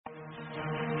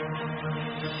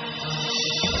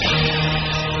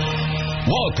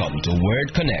Welcome to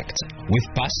Word Connect with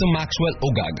Pastor Maxwell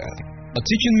Ogaga, a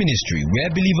teaching ministry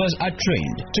where believers are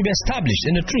trained to be established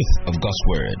in the truth of God's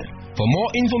Word. For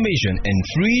more information and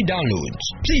free downloads,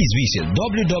 please visit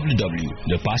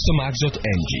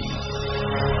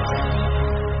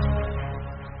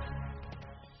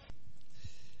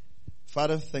www.thepastormax.ng.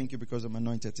 Father, thank you because I'm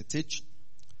anointed to teach.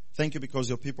 Thank you because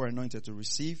your people are anointed to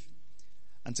receive.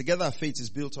 And together our faith is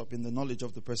built up in the knowledge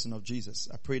of the person of Jesus.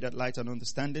 I pray that light and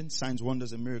understanding, signs,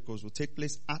 wonders, and miracles will take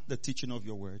place at the teaching of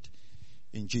your word.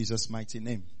 In Jesus' mighty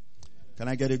name. Can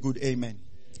I get a good amen?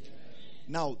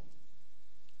 Now,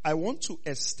 I want to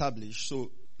establish, so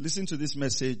listen to this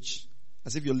message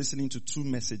as if you're listening to two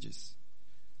messages.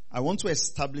 I want to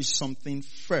establish something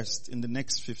first in the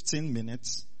next 15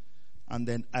 minutes, and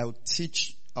then I'll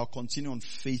continue on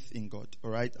faith in God. All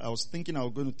right? I was thinking I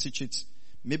was going to teach it.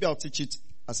 Maybe I'll teach it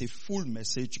as a full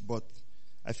message, but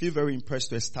I feel very impressed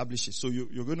to establish it. So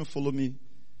you're going to follow me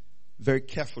very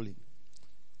carefully.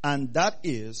 And that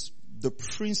is the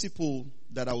principle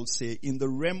that I would say in the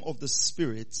realm of the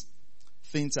spirit,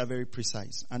 things are very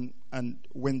precise. And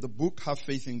when the book Have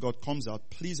Faith in God comes out,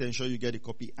 please ensure you get a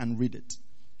copy and read it.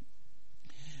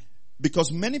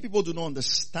 Because many people do not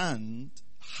understand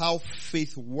how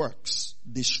faith works.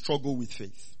 They struggle with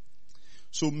faith.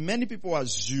 So many people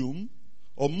assume,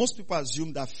 or most people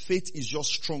assume, that faith is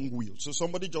just strong will. So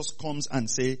somebody just comes and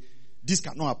say, this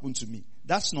cannot happen to me.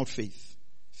 That's not faith.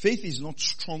 Faith is not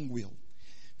strong will.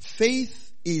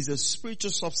 Faith is a spiritual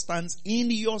substance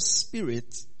in your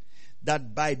spirit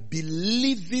that by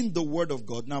believing the word of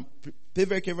God, now pay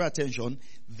very careful attention,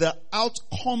 the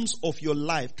outcomes of your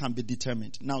life can be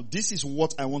determined. Now this is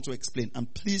what I want to explain,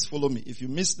 and please follow me. If you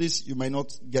miss this, you might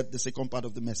not get the second part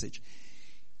of the message.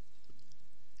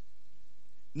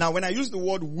 Now, when I use the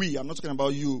word we, I'm not talking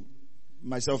about you,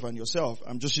 myself, and yourself.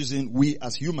 I'm just using we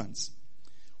as humans.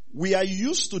 We are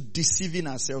used to deceiving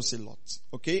ourselves a lot.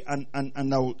 Okay? And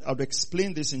I'll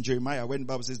explain this in Jeremiah when the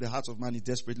Bible says the heart of man is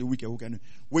desperately wicked.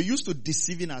 We're used to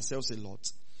deceiving ourselves a lot.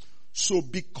 So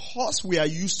because we are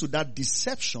used to that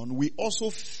deception, we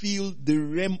also feel the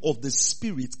realm of the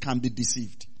spirit can be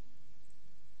deceived.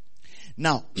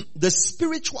 Now, the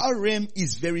spiritual realm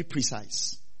is very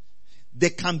precise. There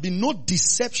can be no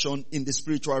deception in the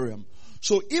spiritual realm.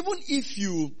 So even if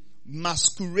you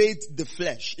masquerade the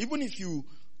flesh, even if you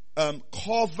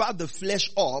cover the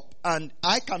flesh up and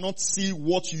I cannot see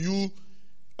what you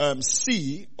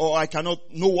see, or I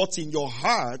cannot know what's in your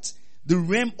heart, the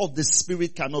realm of the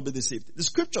spirit cannot be deceived. The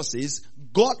scripture says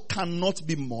God cannot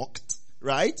be mocked,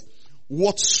 right?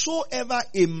 Whatsoever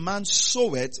a man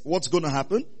soweth, what's going to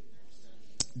happen?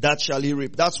 That shall he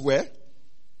reap. That's where?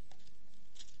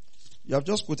 You have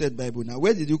just quoted Bible now.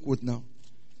 Where did you quote now?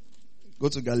 Go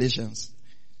to Galatians.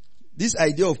 This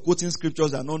idea of quoting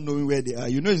scriptures and not knowing where they are,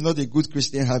 you know, it's not a good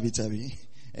Christian habit, I mean.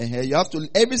 You have to,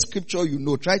 every scripture you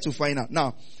know, try to find out.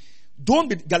 Now,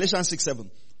 Galatians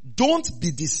 6:7. Don't be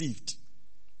deceived.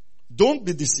 Don't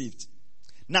be deceived.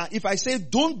 Now, if I say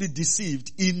don't be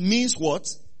deceived, it means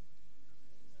what?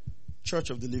 Church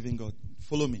of the Living God.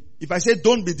 Follow me. If I say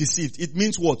don't be deceived, it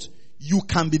means what? You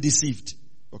can be deceived.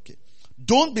 Okay.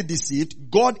 Don't be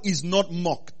deceived. God is not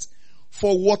mocked.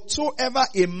 For whatsoever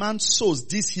a man sows,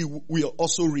 this he will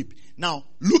also reap. Now,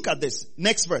 look at this.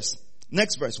 Next verse.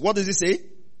 Next verse. What does it say?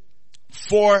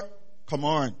 For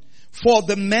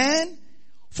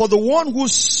the one who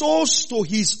sows to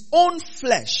his own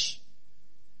flesh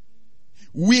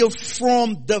will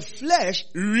from the flesh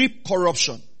reap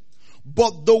corruption.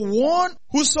 But the one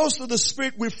who sows to the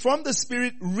Spirit will from the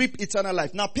Spirit reap eternal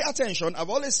life. Now pay attention. I've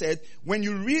always said, when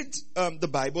you read the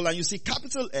Bible and you see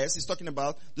capital S, it's talking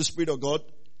about the Spirit of God.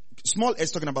 Small s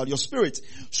talking about your spirit.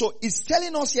 So it's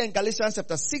telling us here in Galatians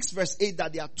chapter 6 verse 8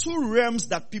 that there are two realms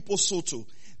that people sow to.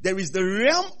 There is the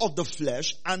realm of the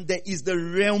flesh and there is the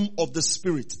realm of the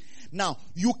Spirit. Now,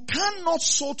 you cannot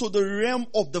sow to the realm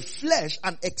of the flesh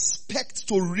and expect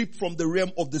to reap from the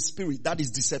realm of the Spirit. That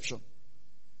is deception.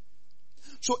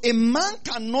 So a man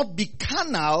cannot be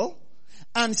carnal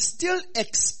and still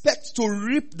expect to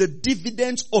reap the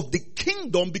dividends of the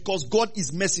kingdom because God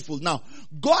is merciful. Now,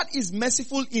 God is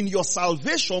merciful in your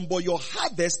salvation, but your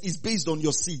harvest is based on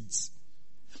your seeds.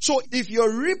 So if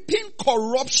you're reaping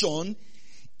corruption,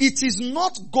 it is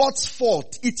not God's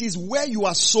fault. It is where you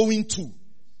are sowing to.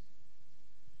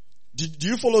 Do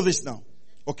you follow this now?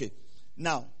 Okay.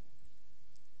 Now,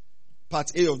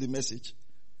 part A of the message.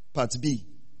 Part B.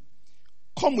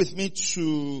 Come with me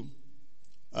to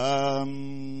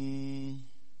 1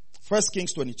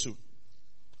 Kings 22.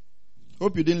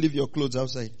 Hope you didn't leave your clothes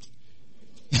outside.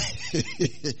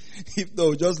 If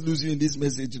not, just lose you in this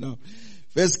message now.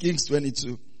 1 Kings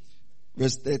 22,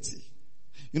 verse 30.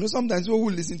 Sometimes people who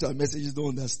listen to our messages don't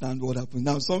understand what happened.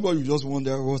 Now, somebody will just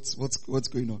wonder what's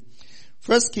going on.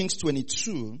 1 Kings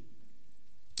 22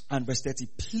 and verse 30.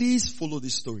 Please follow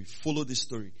this story. Follow this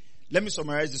story. Let me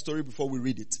summarize the story before we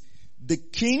read it. The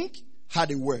king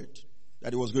had a word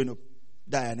that he was going to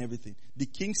die and everything. The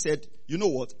king said, you know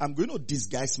what? I'm going to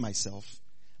disguise myself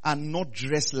and not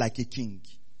dress like a king.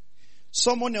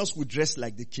 Someone else will dress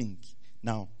like the king.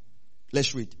 Now,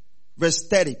 let's read. Verse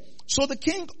 30. So the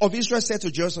king of Israel said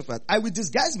to Jehoshaphat, I will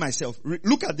disguise myself.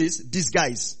 Look at this.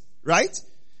 Disguise. Right?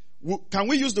 Can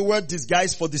we use the word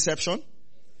disguise for deception?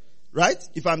 Right?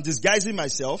 If I'm disguising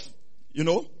myself, it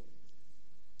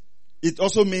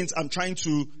also means I'm trying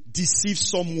to deceive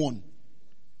someone.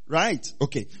 Right?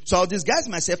 Okay. So I'll disguise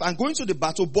myself and go into the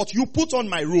battle, but you put on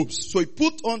my robes. So he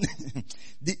put on,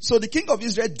 so the king of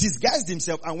Israel disguised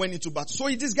himself and went into battle. So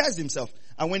he disguised himself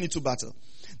and went into battle.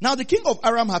 Now the king of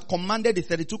Aram had commanded the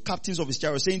 32 captains of his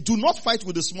chariot, saying, do not fight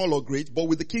with the small or great, but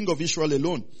with the king of Israel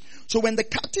alone. So when the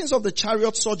captains of the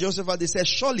chariot saw Jehoshaphat, they said,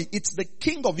 surely it's the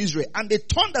king of Israel. And they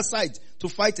turned aside to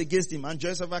fight against him. And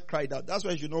Jehoshaphat cried out. That's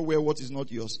why you should know where what is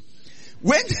not yours.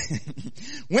 When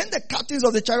the captains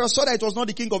of the chariot saw that it was not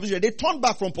the king of Israel, they turned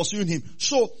back from pursuing him.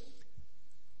 So,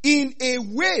 in a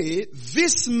way,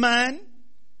 this man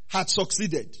had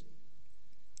succeeded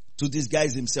to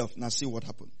disguise himself. Now see what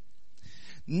happened.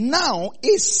 Now,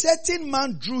 a certain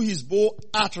man drew his bow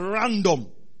at random.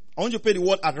 I want you to pay the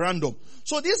word at random.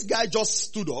 So this guy just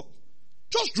stood up,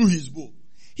 just drew his bow.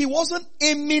 He wasn't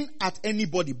aiming at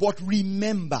anybody, but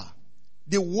remember,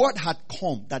 the word had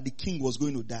come that the king was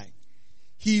going to die.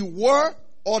 He wore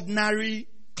ordinary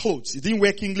clothes. He didn't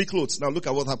wear kingly clothes. Now look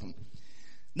at what happened.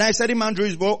 Now a certain man drew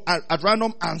his bow at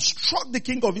random and struck the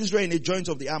king of Israel in the joints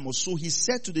of the armor. So he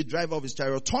said to the driver of his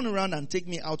chariot, turn around and take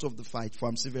me out of the fight, for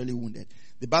I'm severely wounded.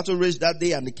 The battle raged that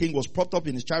day, and the king was propped up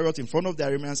in his chariot in front of the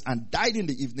Arameans and died in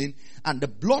the evening, and the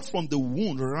blood from the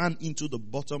wound ran into the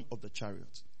bottom of the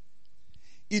chariot.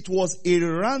 It was a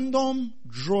random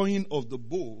drawing of the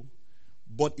bow,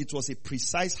 but it was a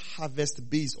precise harvest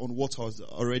based on what has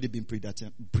already been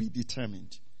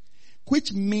predetermined.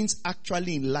 Which means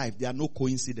actually in life, there are no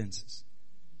coincidences.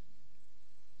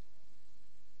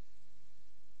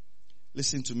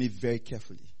 Listen to me very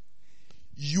carefully.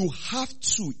 You have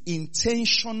to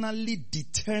intentionally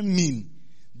determine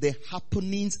the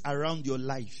happenings around your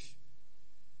life.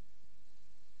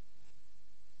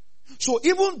 So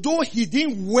even though he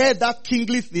didn't wear that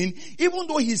kingly thing, even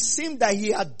though he seemed that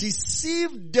he had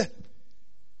deceived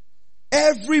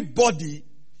everybody,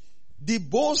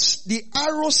 the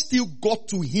arrow still got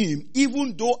to him,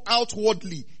 even though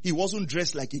outwardly he wasn't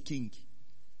dressed like a king.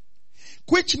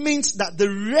 Which means that the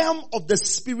realm of the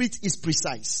spirit is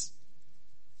precise.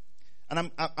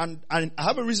 And I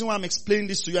have a reason why I'm explaining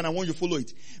this to you, and I want you to follow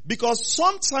it. Because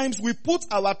sometimes we put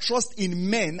our trust in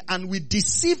men and we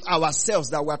deceive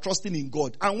ourselves that we are trusting in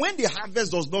God. And when the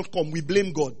harvest does not come, we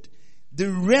blame God. The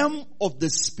realm of the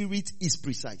spirit is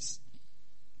precise.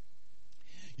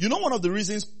 You know one of the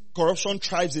reasons corruption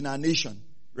thrives in our nation,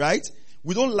 right?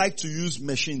 We don't like to use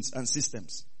machines and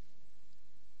systems.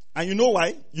 And you know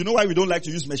why? You know why we don't like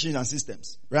to use machines and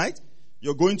systems, right?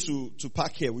 You're going to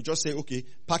park here. We just say, okay,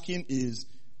 parking is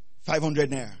 500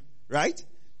 naira, right?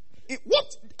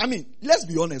 Let's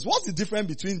be honest. What's the difference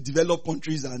between developed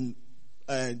countries and,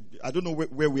 I don't know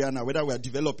where we are now, whether we are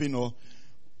developing or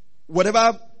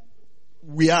whatever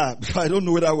we are. I don't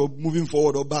know whether we're moving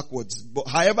forward or backwards. But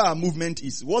however our movement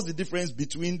is, what's the difference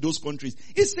between those countries?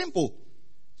 It's simple.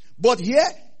 But here,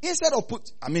 instead of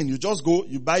you just go,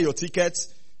 you buy your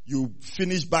tickets, you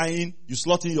finish buying, you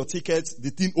slot in your tickets,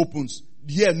 the thing opens.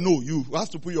 Here, no, you have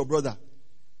to put your brother.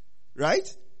 Right?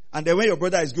 And then when your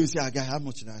brother is going to say, guy, how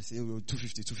much did I say?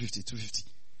 250.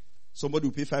 Somebody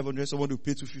will pay 500, somebody will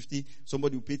pay 250,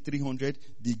 somebody will pay 300.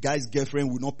 The guy's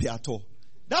girlfriend will not pay at all.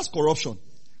 That's corruption.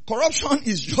 Corruption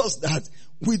is just that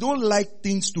we don't like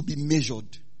things to be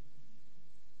measured.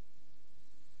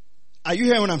 Are you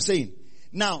hearing what I'm saying?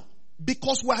 Now,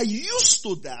 because we are used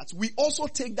to that, we also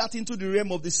take that into the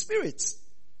realm of the spirit.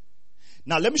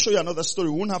 Now, let me show you another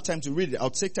story. We won't have time to read it. I'll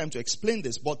take time to explain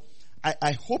this, but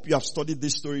I hope you have studied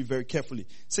this story very carefully.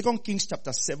 2 Kings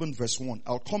chapter 7 verse 1.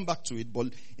 I'll come back to it, but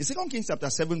in 2 Kings chapter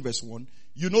 7 verse 1,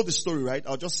 you know the story, right?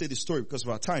 I'll just say the story because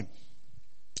of our time.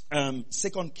 2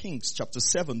 Kings chapter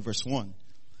 7 verse 1.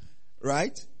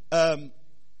 Right?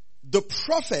 The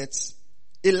prophet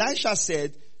Elisha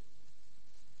said,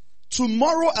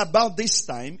 tomorrow about this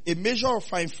time, a measure of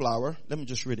fine flour. Let me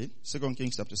just read it. 2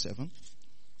 Kings chapter 7.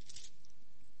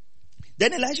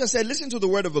 Then Elisha said, listen to the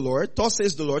word of the Lord. Thus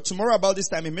says the Lord, tomorrow about this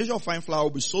time, a measure of fine flour will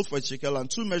be sold for a shekel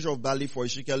and 2 measures of barley for a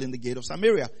shekel in the gate of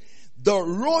Samaria. the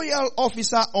royal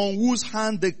officer on whose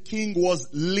hand the king was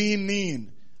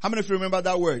leaning. How many of you remember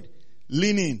that word?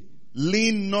 Leaning.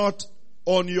 Lean not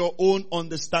on your own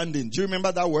understanding. Do you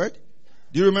remember that word?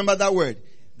 Do you remember that word?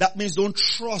 That means don't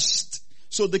trust.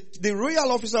 So the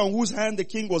royal officer on whose hand the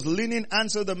king was leaning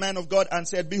answered the man of God and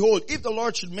said, behold, if the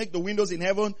Lord should make the windows in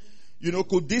heaven,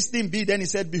 could this thing be? Then he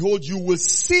said, behold, you will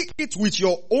see it with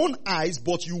your own eyes,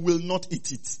 but you will not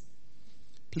eat it.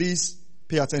 Please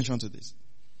pay attention to this.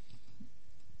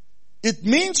 It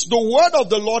means the word of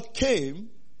the Lord came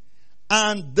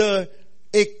and the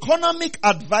economic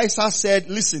advisor said,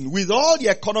 listen, with all the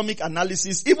economic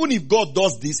analysis, even if God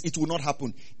does this, it will not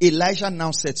happen. Elijah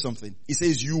now said something. He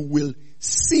says, you will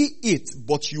see it,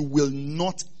 but you will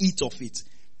not eat of it.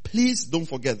 Please don't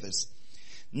forget this.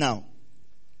 Now,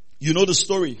 you know the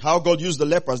story, how God used the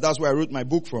lepers. That's where I wrote my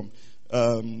book from.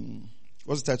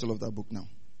 What's the title of that book now?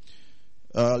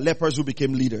 Lepers who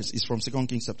became leaders. It's from 2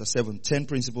 Kings chapter 7. 10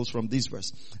 principles from this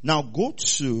verse. Now go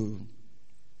to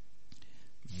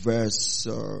verse,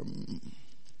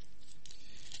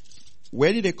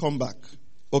 where did they come back?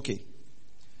 Okay.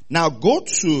 Now go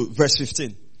to verse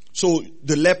 15. So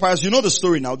the lepers, you know the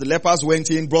story now. The lepers went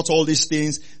in, brought all these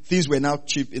things. Things were now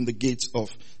cheap in the gates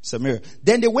of Samaria.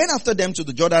 Then they went after them to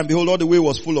the Jordan, and behold, all the way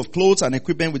was full of clothes and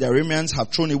equipment with their Arameans have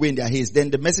thrown away in their haste. Then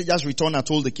the messengers returned and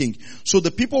told the king. So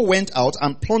the people went out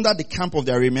and plundered the camp of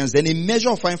the Arameans. Then a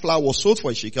measure of fine flour was sold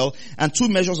for a shekel, and 2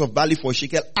 measures of barley for a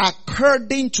shekel,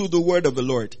 according to the word of the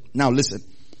Lord. Now listen.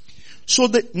 So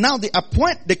the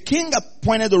king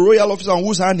appointed the royal officer on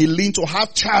whose hand he leaned to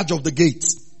have charge of the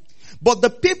gates. But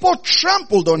the people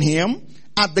trampled on him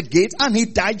at the gate, and he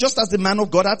died just as the man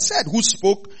of God had said, who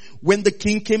spoke when the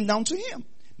king came down to him.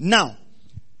 Now,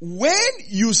 when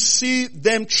you see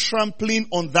them trampling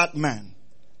on that man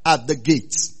at the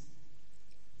gate,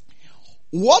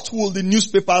 what will the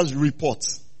newspapers report?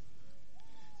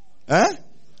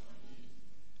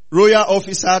 Royal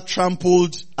officer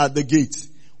trampled at the gate.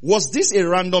 Was this a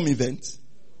random event?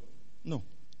 No.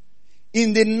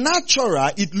 In the natural,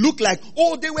 it looked like,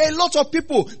 there were a lot of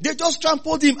people. They just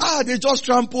trampled him. They just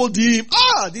trampled him.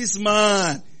 This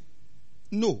man.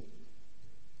 No.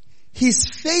 His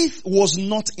faith was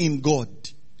not in God.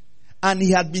 And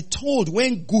he had been told,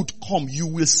 when good come, you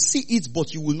will see it,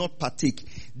 but you will not partake.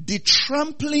 The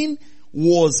trampling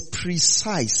was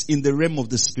precise in the realm of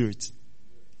the spirit.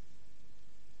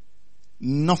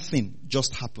 Nothing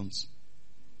just happens.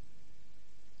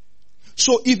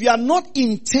 So if you are not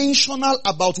intentional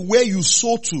about where you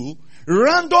sow to,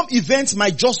 random events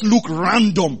might just look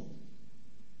random,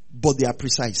 but they are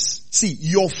precise. See,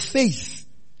 your faith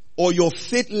or your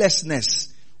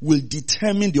faithlessness will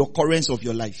determine the occurrence of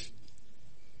your life.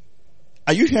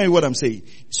 Are you hearing what I'm saying?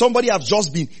 Somebody has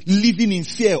just been living in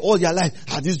fear all their life.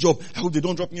 This job, I hope they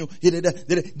don't drop me.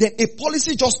 Then a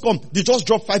policy just comes. They just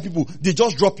drop 5 people. They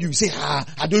just drop you. You say,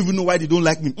 I don't even know why they don't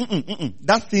like me.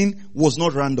 That thing was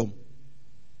not random.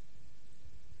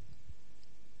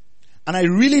 And I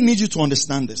really need you to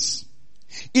understand this.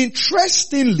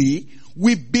 Interestingly,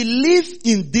 we believe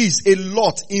in this a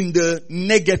lot in the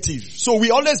negative. So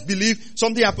we always believe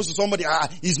something happens to somebody,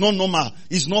 it's not normal.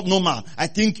 It's not normal. I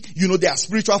think, there are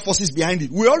spiritual forces behind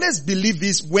it. We always believe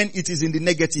this when it is in the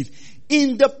negative.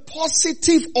 In the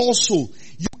positive also,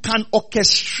 you can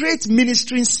orchestrate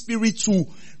ministering spirit to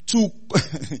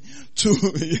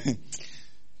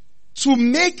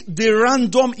make the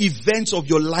random events of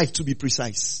your life to be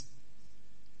precise.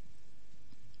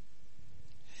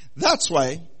 That's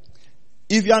why,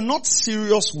 if you are not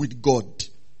serious with God,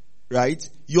 right,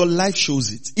 your life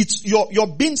shows it. It's you're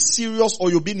being serious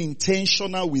or you're being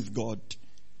intentional with God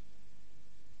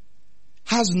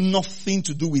has nothing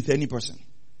to do with any person.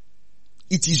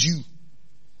 It is you.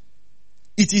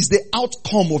 It is the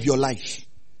outcome of your life.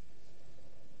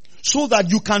 So that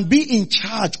you can be in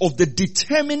charge of the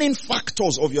determining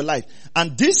factors of your life.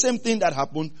 And this same thing that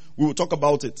happened, we will talk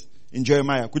about it in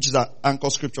Jeremiah, which is our anchor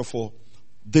scripture for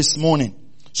this morning.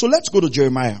 So let's go to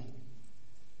Jeremiah.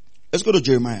 Let's go to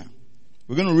Jeremiah.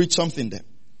 We're going to read something there.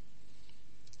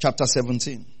 Chapter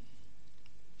 17.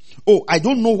 I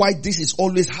don't know why this is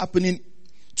always happening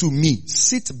to me.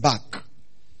 Sit back.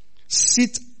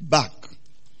 Sit back.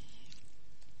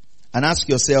 And ask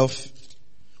yourself,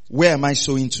 where am I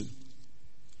sowing to?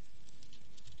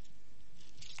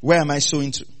 Where am I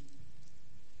sowing to?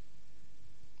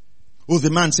 The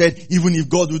man said, even if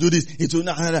God will do this, it will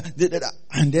not.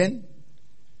 And then,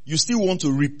 you still want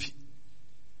to reap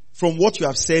from what you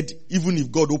have said, even if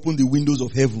God opened the windows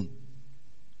of heaven.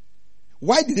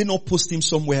 Why did they not post him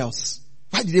somewhere else?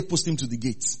 Why did they post him to the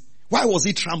gates? Why was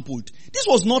he trampled? This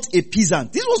was not a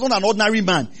peasant. This was not an ordinary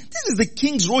man. This is the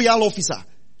king's royal officer.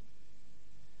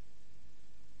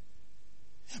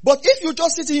 But if you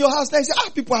just sit in your house and say,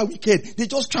 people are wicked. They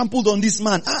just trampled on this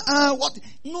man. What?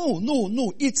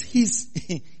 No. It's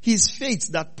his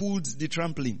faith that pulled the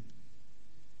trampling.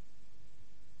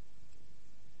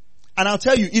 And I'll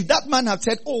tell you, if that man had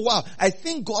said, oh wow, I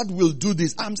think God will do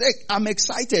this. I'm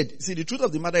excited. See, the truth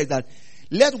of the matter is that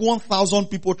let 1,000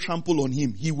 people trample on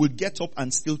him. He will get up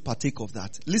and still partake of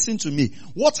that. Listen to me.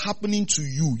 What's happening to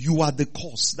you? You are the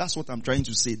cause. That's what I'm trying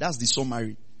to say. That's the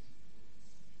summary.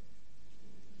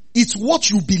 It's what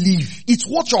you believe. It's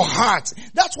what your heart.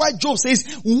 That's why Job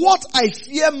says, what I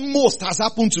fear most has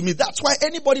happened to me. That's why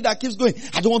anybody that keeps going,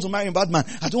 I don't want to marry a bad man.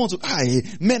 I don't want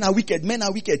to, men are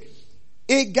wicked.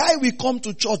 A guy will come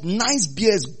to church, nice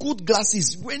beers, good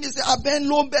glasses. When they say, bend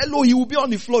low, he will be on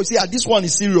the floor. You say, this one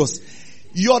is serious.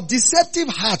 Your deceptive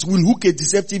heart will hook a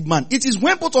deceptive man. It is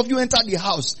when both of you enter the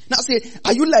house. Now say,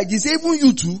 are you like this? Even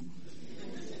you too?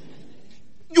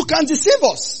 You can deceive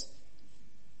us.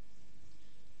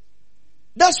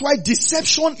 That's why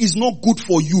deception is not good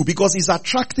for you, because it's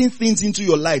attracting things into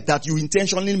your life that you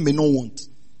intentionally may not want.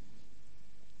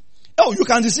 Oh, you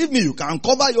can deceive me. You can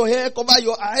cover your hair, cover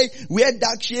your eye, wear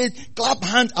dark shade, clap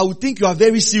hand. I would think you are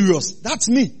very serious. That's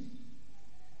me.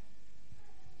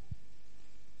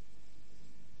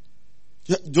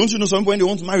 Don't you know some people when they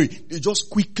want to marry, they just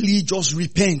quickly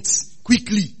repent.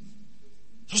 Quickly.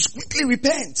 Just quickly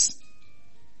repent.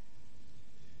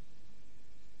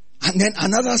 And then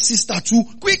another sister too,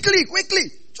 quickly.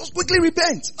 Just quickly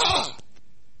repent.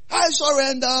 I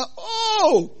surrender.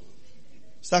 Oh.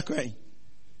 Start crying.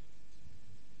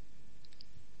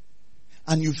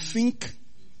 And you think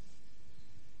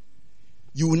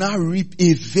you will now reap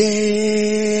a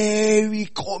very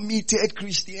committed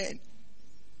Christian.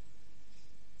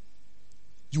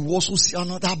 You also see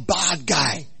another bad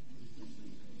guy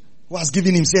who has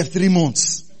given himself 3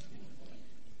 months.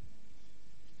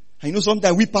 And you know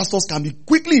sometimes we pastors can be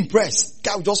quickly impressed.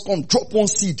 Guy will just come, drop one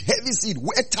seed, heavy seed,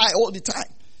 wear tie all the time.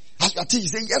 As you are teaching,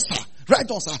 say, yes sir, right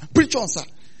on sir, preach on sir.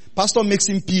 Pastor makes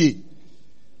him PA. You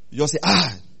just say,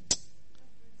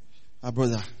 my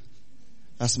brother,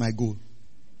 that's my goal.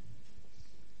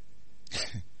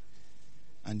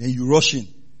 And then you rush in.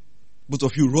 Both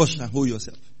of you rush and hold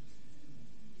yourself.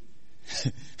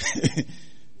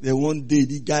 Then one day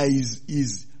the guy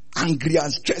is angry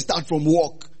and stressed out from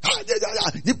work.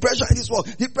 The pressure in this work,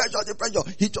 the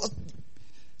pressure. He just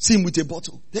see him with a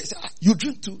bottle. They say, you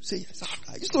drink too? Say, yes.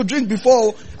 I used to drink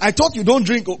before. I thought you don't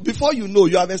drink. Before you know,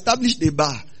 you have established a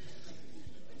bar.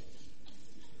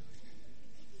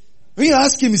 When you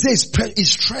ask him, he says,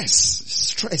 it's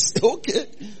stress. Okay.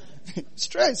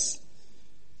 Stress.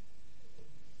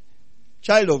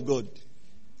 Child of God,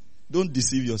 don't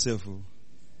deceive yourself.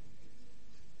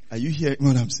 Are you hearing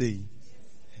what I'm saying?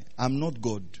 I'm not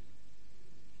God.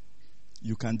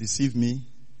 You can deceive me.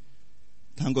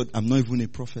 Thank God I'm not even a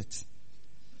prophet.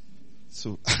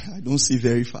 So I don't see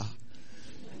very far.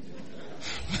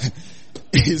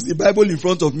 It's the Bible in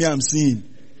front of me I'm seeing.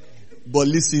 But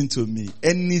listen to me.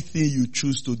 Anything you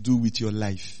choose to do with your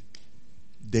life,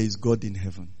 there is God in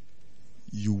heaven.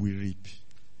 You will reap.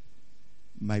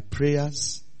 My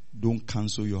prayers don't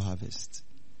cancel your harvest.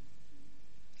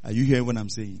 Are you hearing what I'm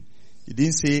saying? He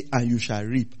didn't say, and you shall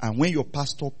reap. And when your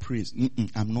pastor prays,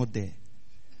 I'm not there.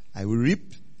 I will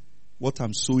reap what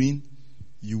I'm sowing.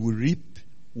 You will reap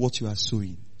what you are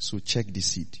sowing. So check the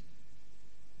seed.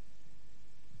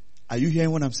 Are you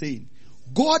hearing what I'm saying?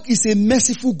 God is a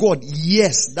merciful God.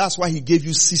 Yes, that's why He gave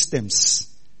you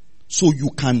systems. So you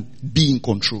can be in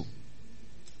control.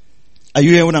 Are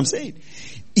you hearing what I'm saying?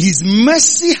 His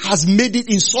mercy has made it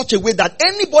in such a way that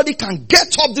anybody can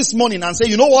get up this morning and say,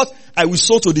 you know what? I will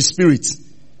sow to the Spirit.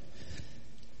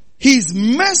 His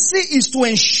mercy is to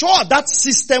ensure that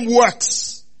system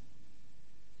works.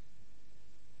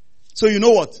 So you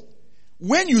know what?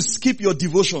 When you skip your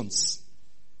devotions,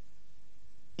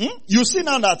 you see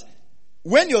now that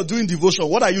when you're doing devotion,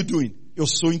 what are you doing? You're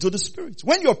sowing to the Spirit.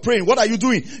 When you're praying, what are you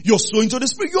doing? You're sowing to the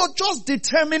Spirit. You're just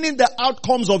determining the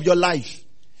outcomes of your life.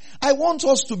 I want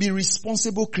us to be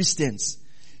responsible Christians.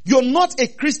 You're not a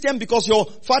Christian because your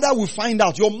father will find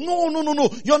out. No.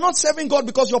 You're not serving God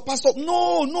because your pastor.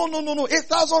 No.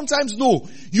 1,000 times no.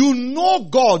 You know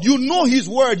God. You know His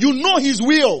word. You know His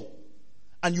will.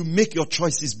 And you make your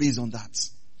choices based on that.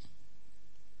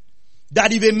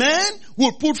 That if a man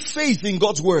will put faith in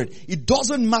God's word, it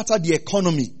doesn't matter the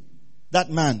economy.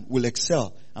 That man will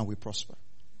excel and will prosper.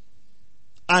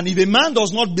 And if a man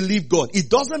does not believe God, it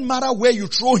doesn't matter where you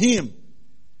throw him.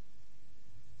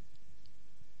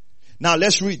 Now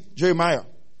let's read Jeremiah.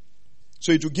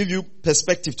 So it will give you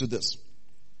perspective to this.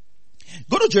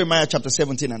 Go to Jeremiah chapter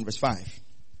 17 and verse 5.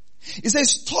 It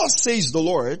says, thus says the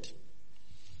Lord,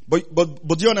 But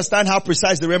do you understand how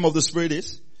precise the realm of the spirit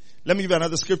is? Let me give you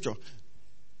another scripture.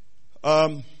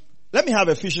 Let me have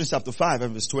Ephesians chapter 5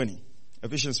 and verse 20.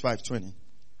 Ephesians 5:20.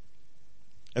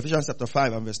 Ephesians chapter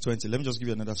 5 and verse 20. Let me just give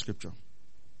you another scripture.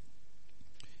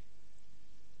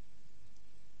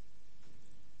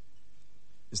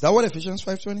 Is that what Ephesians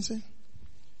 5:20 says?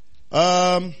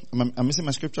 I'm missing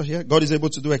my scripture here. God is able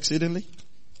to do exceedingly,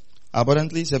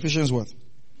 abundantly. It's Ephesians what?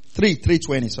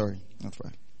 3:20, sorry. Not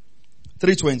 5.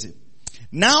 3:20.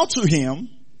 Now to him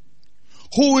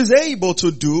who is able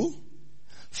to do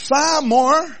far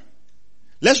more.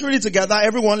 Let's read it together.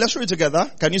 Everyone, let's read it together.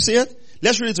 Can you see it?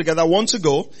 Let's read it together. One to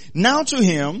go. Now to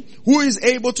him who is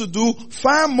able to do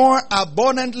far more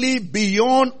abundantly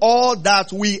beyond all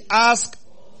that we ask.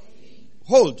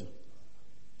 Hold.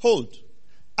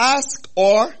 Ask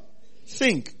or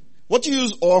think. What do you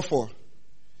use or for?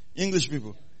 English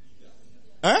people.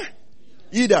 Huh?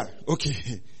 Either.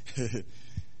 Okay.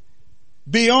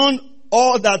 Beyond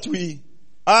all that we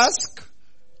ask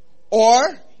or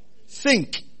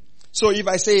think. So if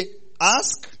I say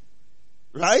ask,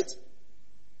 right?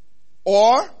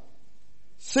 Or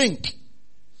think.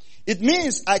 It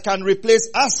means I can replace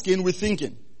asking with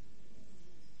thinking.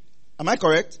 Am I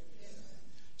correct?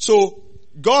 So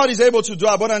God is able to do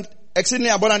exceedingly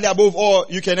abundantly above all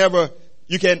you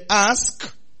can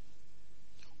ask.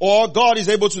 Or God is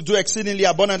able to do exceedingly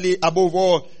abundantly above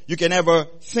all you can ever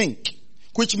think.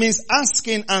 Which means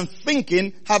asking and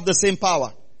thinking have the same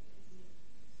power.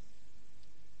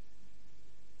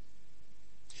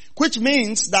 Which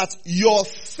means that your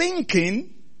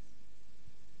thinking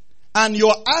and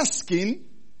your asking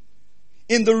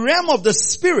in the realm of the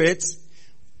spirit,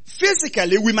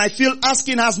 physically we might feel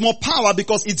asking has more power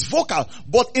because it's vocal.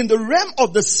 But in the realm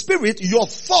of the spirit, your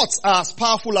thoughts are as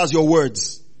powerful as your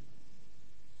words.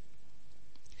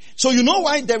 So you know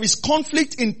why there is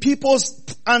conflict in people's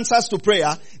answers to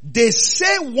prayer? They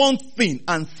say one thing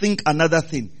and think another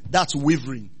thing. That's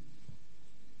wavering.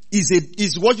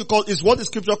 Is what the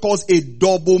scripture calls a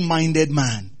double-minded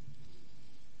man.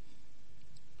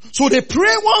 So they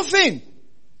pray one thing,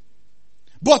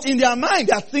 but in their mind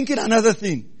they are thinking another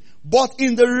thing. But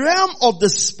in the realm of the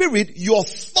spirit, your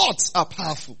thoughts are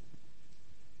powerful.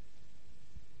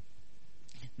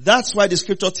 That's why the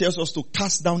scripture tells us to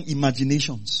cast down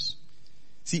imaginations.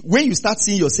 See, when you start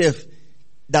seeing yourself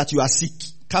that you are sick,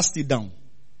 cast it down.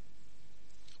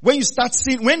 When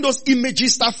those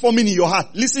images start forming in your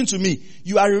heart, listen to me,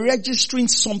 you are registering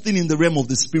something in the realm of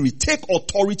the spirit. Take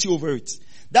authority over it.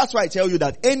 That's why I tell you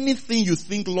that anything you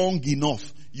think long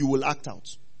enough, you will act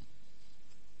out.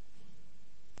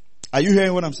 Are you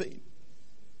hearing what I'm saying?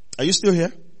 Are you still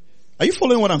here? Are you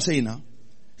following what I'm saying now?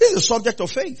 This is a subject of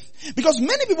faith. Because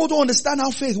many people don't understand how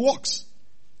faith works.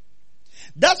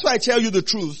 That's why I tell you the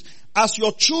truth. As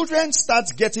your children start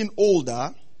getting older,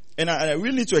 and I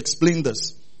really need to explain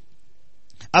this.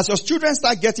 As your children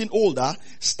start getting older,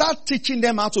 start teaching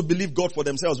them how to believe God for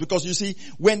themselves. Because you see,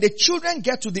 when the children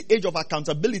get to the age of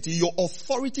accountability, your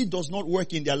authority does not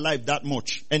work in their life that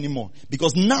much anymore.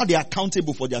 Because now they are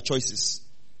accountable for their choices.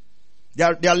 There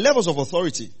are levels of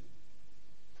authority.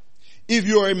 If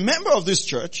you are a member of this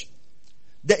church,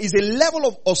 there is a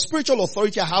level of spiritual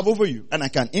authority I have over you. And I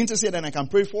can intercede and I can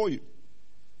pray for you.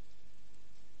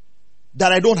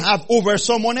 That I don't have over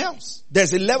someone else.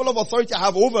 There's a level of authority I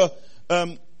have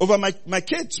over my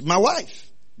kids, my wife,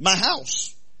 my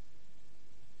house.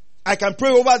 I can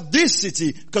pray over this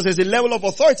city because there's a level of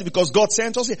authority because God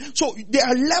sent us here. So there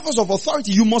are levels of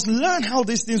authority. You must learn how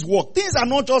these things work. Things are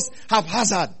not just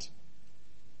haphazard.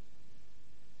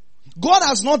 God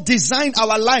has not designed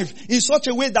our life in such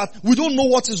a way that we don't know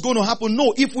what is going to happen.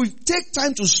 No, if we take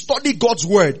time to study God's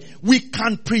word, we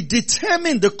can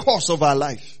predetermine the course of our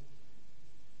life.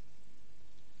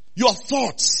 Your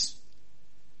thoughts.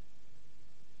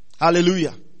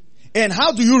 Hallelujah. And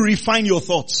how do you refine your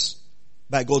thoughts?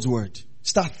 By God's word.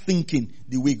 Start thinking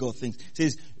the way God thinks. It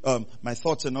says, my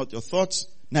thoughts are not your thoughts,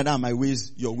 neither are my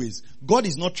ways your ways. God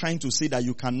is not trying to say that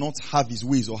you cannot have his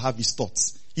ways or have his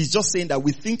thoughts. He's just saying that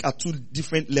we think at two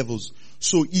different levels.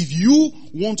 So if you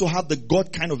want to have the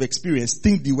God kind of experience,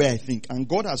 think the way I think. And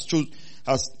God has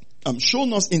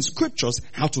shown us in scriptures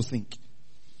how to think.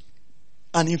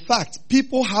 And in fact,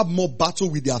 people have more battle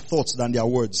with their thoughts than their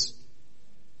words.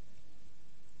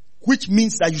 Which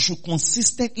means that you should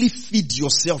consistently feed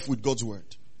yourself with God's word.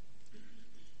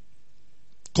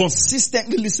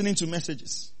 Consistently listening to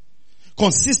messages.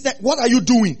 What are you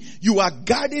doing? You are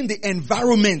guarding the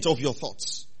environment of your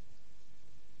thoughts.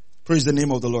 Praise the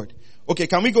name of the Lord. Okay,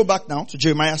 can we go back now to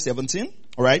Jeremiah 17?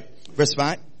 Alright, verse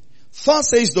 5. Thus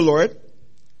says the Lord,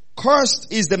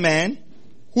 cursed is the man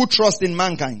who trusts in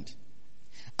mankind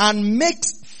and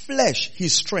makes flesh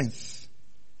his strength.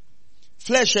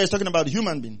 Flesh here is talking about a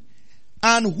human being.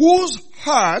 And whose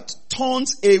heart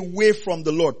turns away from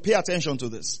the Lord. Pay attention to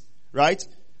this, right?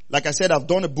 Like I said, I've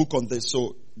done a book on this,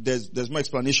 so there's more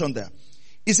explanation there.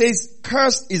 It says,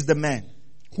 cursed is the man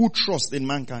who trusts in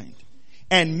mankind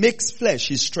and makes flesh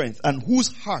his strength, and whose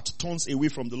heart turns away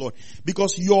from the Lord.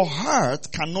 Because your heart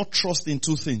cannot trust in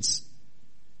two things.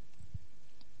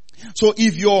 So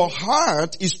if your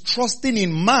heart is trusting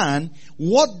in man,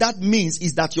 what that means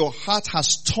is that your heart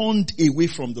has turned away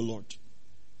from the Lord.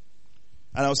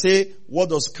 And I'll say, what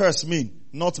does curse mean?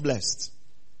 Not blessed.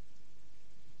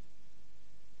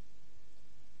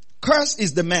 Curse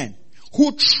is the man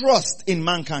who trusts in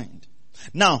mankind.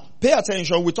 Now, pay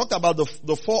attention. We talked about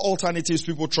the four alternatives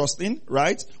people trust in,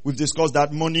 right? We've discussed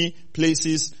that: money,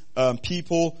 places,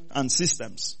 people, and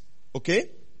systems.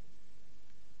 Okay?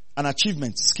 And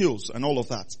achievements, skills, and all of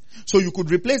that. So you could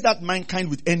replace that mankind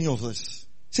with any of this.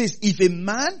 It says, if a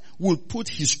man will put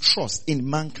his trust in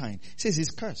mankind, it says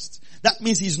he's cursed. That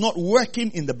means he's not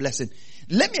working in the blessing.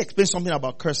 Let me explain something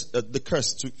about the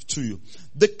curse to you.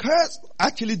 The curse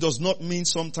actually does not mean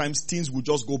sometimes things will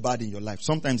just go bad in your life.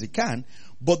 Sometimes it can.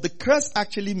 But the curse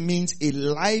actually means a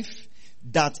life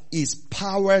that is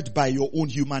powered by your own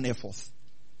human effort.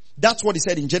 That's what he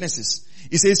said in Genesis.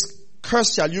 He says,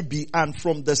 cursed shall you be, and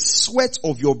from the sweat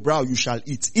of your brow you shall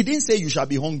eat. He didn't say you shall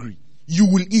be hungry. You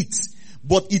will eat.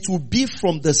 But it will be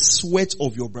from the sweat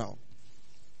of your brow.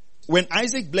 When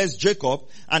Isaac blessed Jacob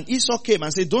and Esau came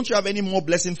and said, don't you have any more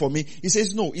blessing for me? He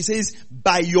says, no. He says,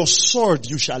 by your sword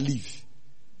you shall live.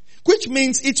 Which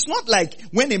means it's not like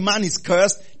when a man is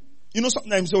cursed. You know,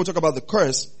 sometimes we talk about the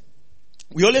curse.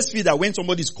 We always feel that when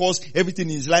somebody's cursed, everything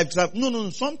in his life. No.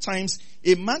 Sometimes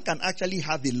a man can actually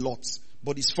have a lot,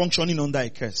 but is functioning under a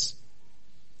curse.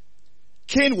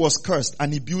 Cain was cursed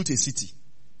and he built a city.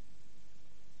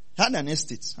 He had an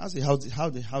estate. How's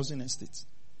the housing estate?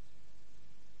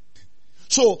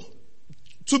 So,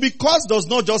 to be cursed does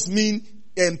not just mean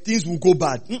things will go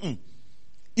bad.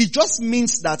 It just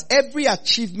means that every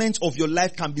achievement of your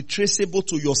life can be traceable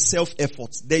to your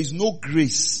self-effort. There is no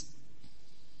grace.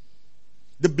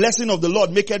 The blessing of the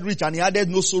Lord maketh rich, and he added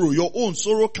no sorrow. Your own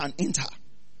sorrow can enter.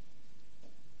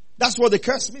 That's what the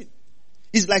curse means.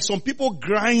 It's like some people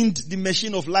grind the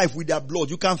machine of life with their blood.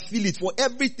 You can feel it. For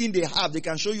everything they have, they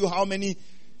can show you how many,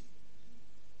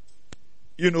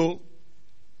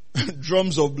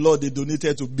 drums of blood they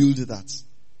donated to build that.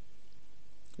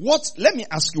 Let me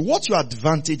ask you, what's your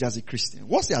advantage as a Christian?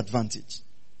 What's the advantage?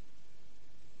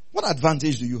 What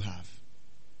advantage do you have?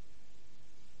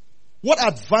 What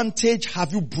advantage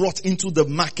have you brought into the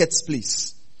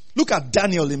marketplace? Look at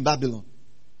Daniel in Babylon.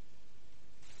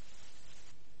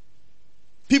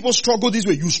 People struggle this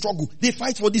way, you struggle. They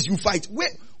fight for this, you fight. Where?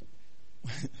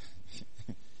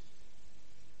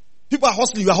 People are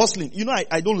hustling, you are hustling. You know,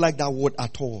 I don't like that word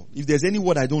at all. If there's any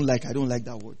word I don't like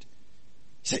that word.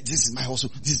 He said, this is my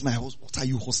hustle, this is my hustle. What are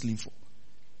you hustling for?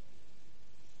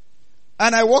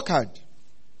 And I work hard.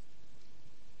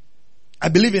 I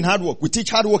believe in hard work. We teach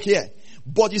hard work here.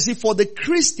 But you see, for the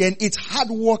Christian, it's hard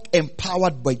work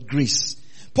empowered by grace.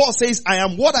 Paul says, I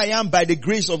am what I am by the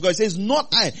grace of God. He says,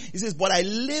 not I. He says, but I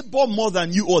labor more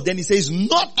than you all. Then he says,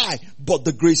 not I, but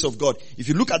the grace of God. If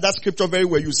you look at that scripture very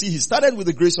well, you see he started with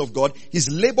the grace of God. His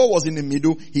labor was in the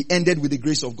middle. He ended with the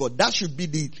grace of God. That should be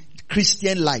the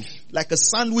Christian life. Like a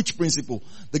sandwich principle.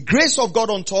 The grace of God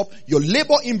on top, your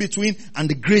labor in between, and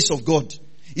the grace of God.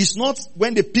 It's not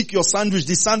when they pick your sandwich,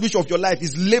 the sandwich of your life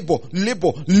is labor,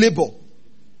 labor, labor.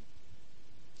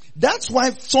 That's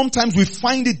why sometimes we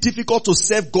find it difficult to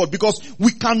serve God, because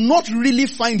we cannot really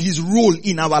find his role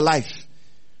in our life.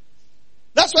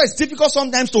 That's why it's difficult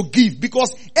sometimes to give,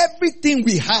 because everything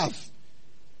we have,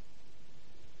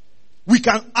 we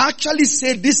can actually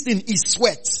say this thing is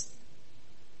sweat.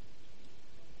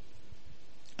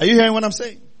 Are you hearing what I'm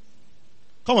saying?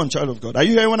 Come on, child of God. Are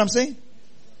you hearing what I'm saying?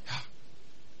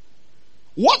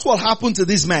 What will happen to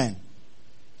this man?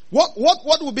 What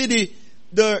will be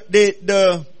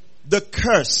the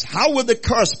curse? How will the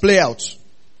curse play out?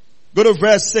 Go to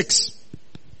verse 6.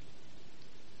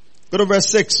 Go to verse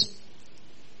 6.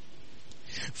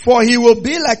 For he will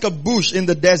be like a bush in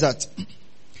the desert,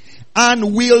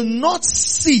 and will not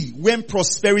see when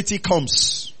prosperity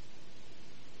comes,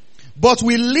 but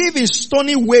will live in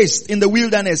stony waste in the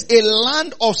wilderness, a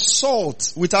land of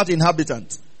salt without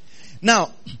inhabitant.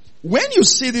 Now, when you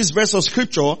see this verse of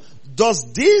scripture,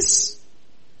 does this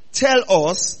tell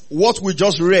us what we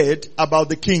just read about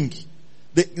the king,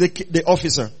 the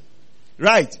officer?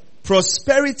 Right.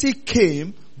 Prosperity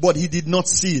came, but he did not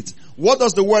see it. What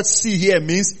does the word see here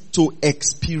means? To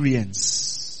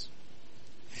experience.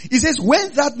 He says,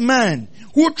 when that man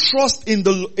who trusts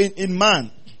in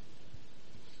man,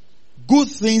 good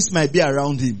things might be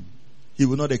around him, he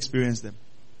will not experience them.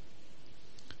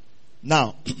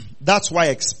 Now, that's why I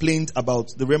explained about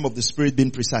the realm of the spirit being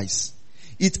precise.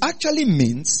 It actually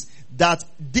means that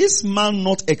this man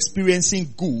not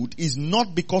experiencing good is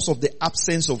not because of the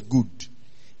absence of good.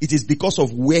 It is because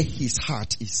of where his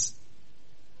heart is.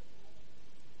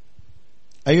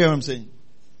 Are you hearing what I'm saying?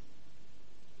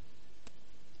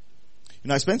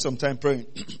 I spent some time praying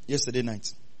yesterday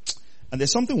night. And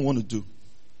there's something we want to do,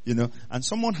 and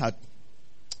someone had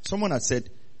said,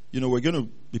 we're going to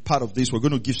be part of this. We're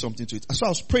going to give something to it. So I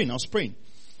was praying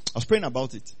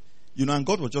about it, and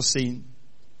God was just saying,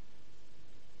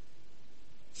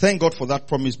 thank God for that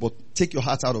promise, but take your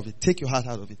heart out of it. Take your heart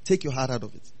out of it. Take your heart out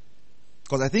of it.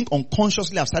 Because I think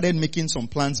unconsciously I've started making some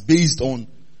plans based on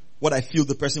what I feel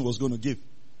the person was going to give.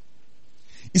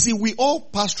 You see, we all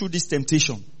pass through this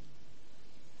temptation.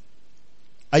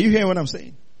 Are you hearing what I'm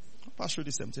saying? I pass through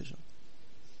this temptation.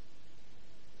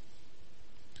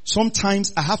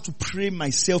 Sometimes I have to pray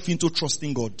myself into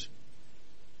trusting God.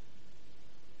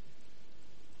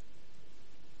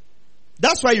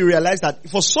 That's why you realize that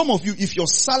for some of you, if your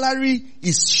salary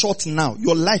is short now,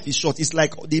 your life is short. It's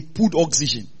like they put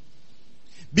oxygen.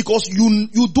 Because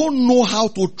you don't know how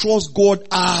to trust God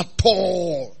at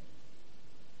all.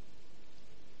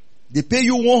 They pay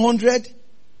you 100.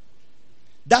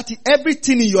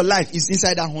 Everything in your life is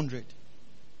inside that 100.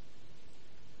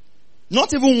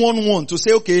 Not even one to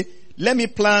say, okay, let me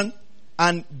plan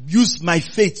and use my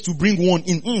faith to bring one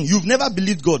in. You've never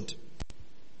believed God.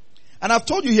 And I've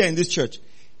told you here in this church,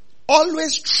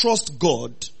 always trust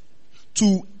God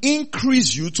to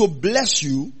increase you, to bless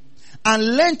you,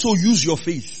 and learn to use your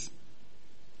faith.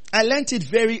 I learned it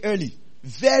very early.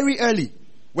 Very early.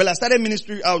 Well, I started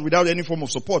ministry out without any form of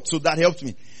support, so that helped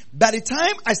me. By the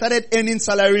time I started earning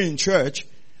salary in church,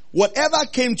 whatever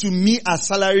came to me as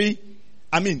salary,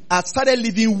 I started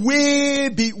living way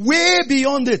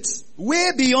beyond it.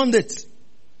 Way beyond it.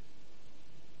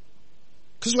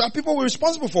 Because we have people we're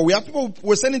responsible for. We have people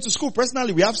we're sending to school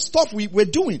personally. We have stuff we're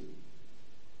doing.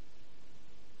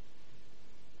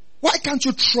 Why can't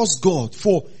you trust God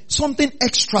for something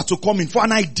extra to come in, for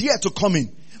an idea to come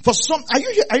in? Are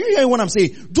you hearing what I'm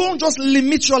saying? Don't just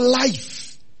limit your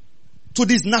life to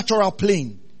this natural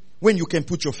plane when you can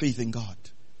put your faith in God.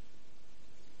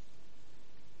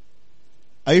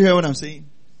 Are you hearing what I'm saying?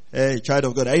 Hey, child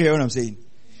of God, are you hearing what I'm saying?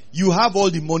 You have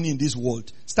all the money in this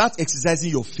world. Start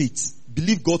exercising your faith.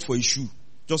 Believe God for a shoe.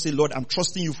 Just say, Lord, I'm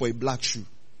trusting you for a black shoe.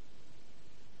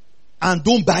 And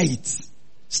don't buy it.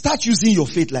 Start using your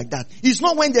faith like that. It's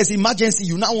not when there's emergency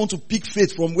you now want to pick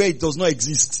faith from where it does not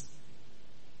exist.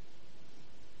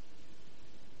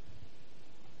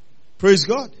 Praise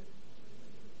God.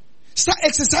 Start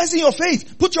exercising your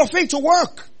faith. Put your faith to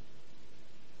work.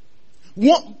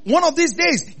 One of these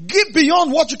days, give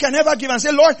beyond what you can ever give and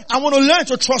say, Lord, I want to learn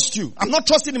to trust you. I'm not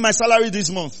trusting in my salary this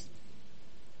month.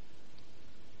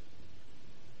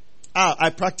 I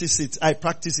practice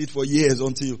it for years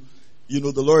until,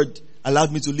 the Lord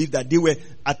allowed me to live that.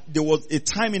 There was a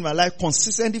time in my life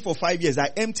consistently for 5 years.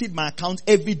 I emptied my account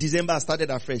every December. I started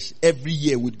afresh every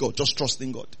year with God, just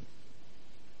trusting God.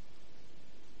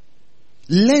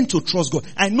 Learn to trust God.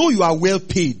 I know you are well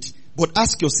paid, but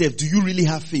ask yourself, do you really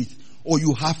have faith? Or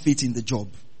you have faith in the job?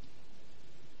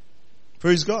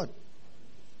 Praise God.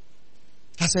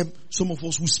 That's why some of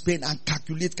us who spend and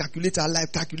calculate our life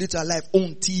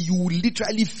until you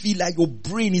literally feel like your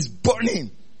brain is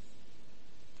burning.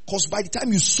 Because by the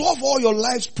time you solve all your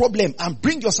life's problem and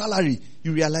bring your salary,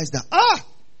 you realize that,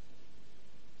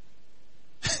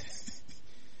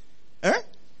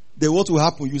 then what will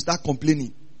happen? You start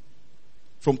complaining.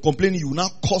 From complaining, you now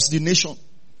curse the nation.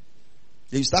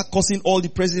 Then you start cursing all the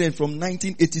presidents from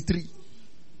 1983.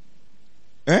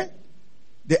 Then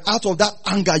out of that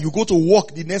anger, you go to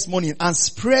work the next morning and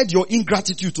spread your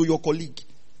ingratitude to your colleague.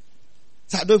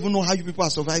 So I don't even know how you people are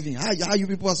surviving. How you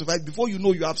people are surviving. Before you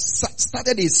know, you have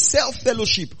started a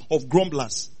self-fellowship of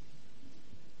grumblers.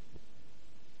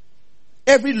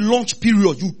 Every lunch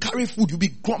period, you carry food, you be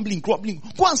grumbling. Go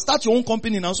and start your own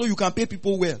company now so you can pay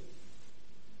people well.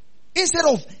 Instead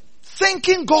of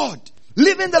thanking God,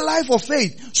 living the life of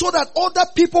faith so that other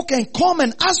people can come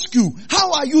and ask you,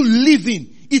 how are you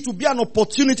living? It will be an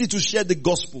opportunity to share the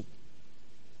gospel.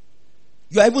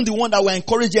 You are even the one that will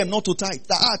encourage them not to tithe.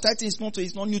 Tithing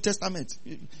is not New Testament.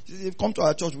 You come to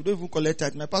our church, we don't even collect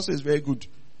tithe. My pastor is very good.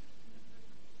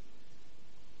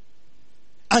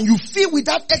 And you feel with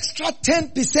that extra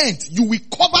 10%, you will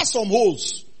cover some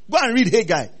holes. Go and read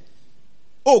Haggai.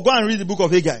 Go and read the book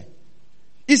of Haggai.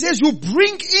 It says you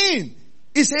bring in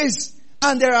He says,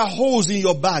 and there are holes in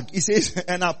your bag. He says,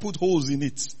 and I put holes in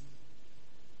it.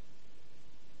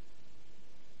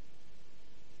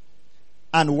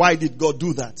 And why did God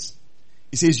do that?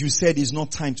 He says, you said it's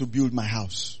not time to build my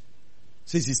house.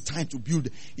 He says it's time to build.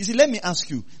 You see, let me ask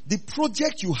you, the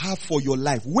project you have for your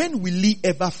life, when will it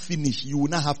ever finish? You will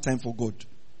not have time for God.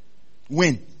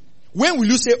 When? When will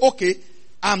you say, okay,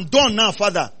 I'm done now,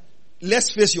 Father.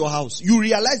 Let's face your house. You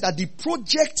realize that the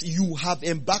project you have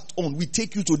embarked on will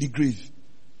take you to the grave.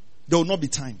 There will not be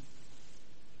time.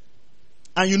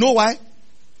 And you know why?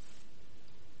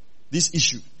 This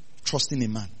issue, trusting a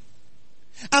man.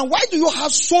 And why do you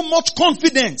have so much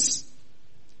confidence?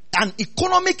 An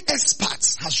economic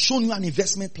expert has shown you an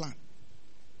investment plan.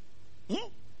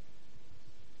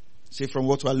 Say from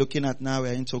what we're looking at now,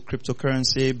 we're into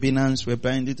cryptocurrency, Binance, we're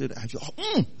buying it.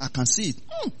 I can see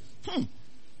it.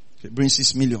 It brings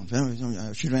 6 million.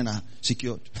 Children are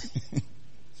secured.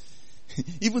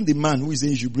 Even the man who is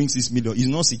saying you bring 6 million is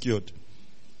not secured.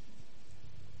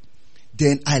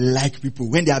 Then I like people.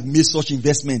 When they have made such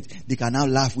investment, they can now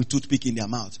laugh with toothpick in their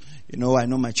mouth. You know, I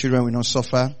know my children will not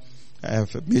suffer. I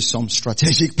have made some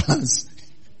strategic plans.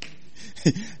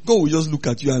 God will just look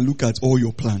at you and look at all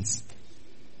your plans.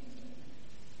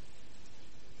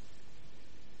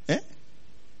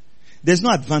 There's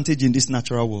no advantage in this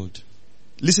natural world.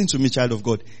 Listen to me, child of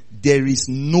God. There is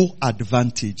no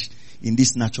advantage in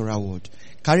this natural world.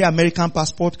 Carry American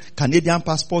passport, Canadian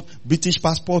passport, British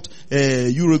passport,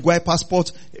 Uruguay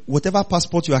passport, whatever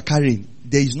passport you are carrying,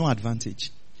 there is no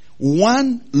advantage.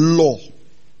 One law,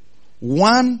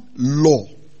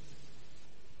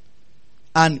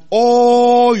 and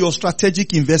all your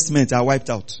strategic investments are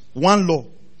wiped out. One law.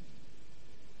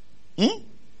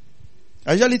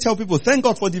 I usually tell people, thank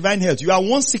God for divine health. You are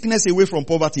one sickness away from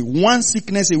poverty. One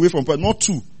sickness away from poverty. Not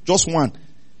two. Just one.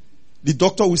 The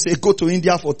doctor will say, go to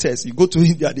India for tests. You go to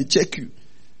India, they check you.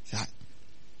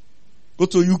 Go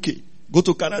to UK. Go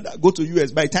to Canada. Go to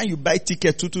US. By the time you buy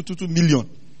ticket, 2 million.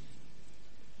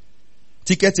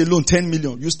 Ticket alone, 10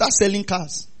 million. You start selling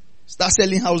cars. Start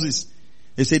selling houses.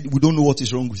 They said, we don't know what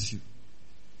is wrong with you.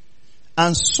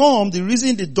 And the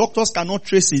reason the doctors cannot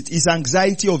trace it is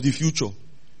anxiety of the future.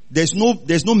 There's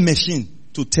no machine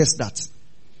to test that.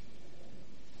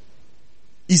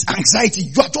 It's anxiety.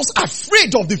 You are just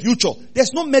afraid of the future.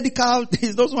 There's no medical,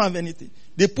 it doesn't have anything.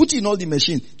 They put in all the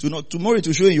machine. Tomorrow it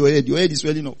will show in your head. Your head is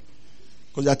swelling up.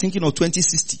 Because you are thinking of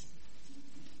 2060.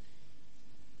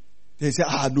 They say,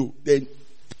 no. Then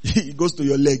it goes to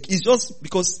your leg. It's just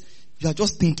because you are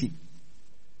just thinking.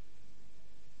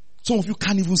 Some of you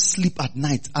can't even sleep at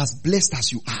night, as blessed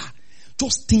as you are.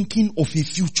 Just thinking of a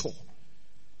future.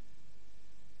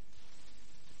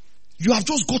 You have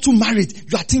just got married.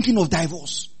 You are thinking of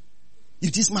divorce.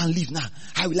 If this man leave now,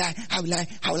 how will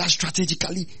I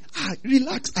strategically?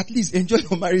 Relax, at least enjoy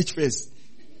your marriage first.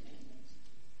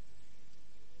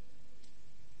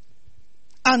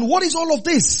 And what is all of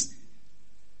this?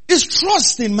 It's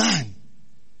trust in man.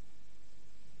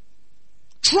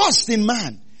 Trust in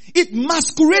man. It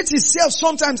masquerades itself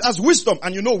sometimes as wisdom.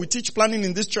 And you know, we teach planning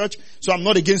in this church, so I'm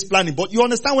not against planning. But you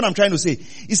understand what I'm trying to say.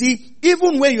 You see,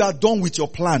 even when you are done with your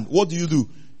plan, what do?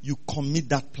 You commit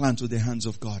that plan to the hands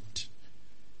of God.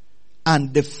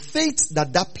 And the faith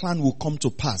that plan will come to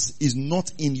pass is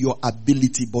not in your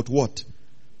ability, but what?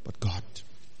 But God.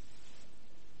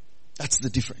 That's the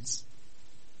difference.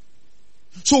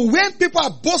 So when people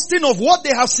are boasting of what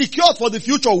they have secured for the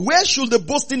future, where should the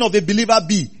boasting of a believer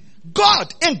be?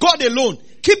 God and God alone.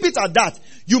 Keep it at that.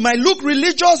 You might look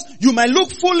religious. You might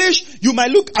look foolish. You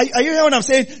might look, are you hearing what I'm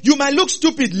saying? You might look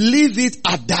stupid. Leave it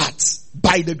at that.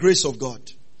 By the grace of God.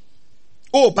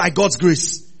 Oh, by God's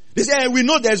grace. They say, we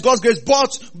know there's God's grace,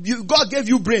 but God gave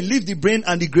you brain. Leave the brain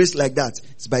and the grace like that.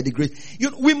 It's by the grace.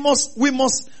 We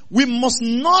must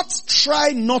not try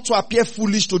not to appear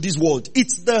foolish to this world.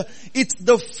 It's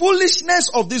the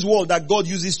foolishness of this world that God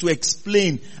uses to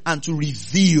explain and to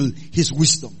reveal His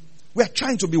wisdom. We are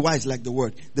trying to be wise like the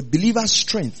word. The believer's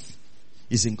strength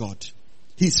is in God.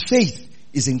 His faith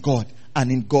is in God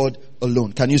and in God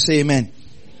alone. Can you say amen?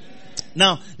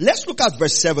 Now, let's look at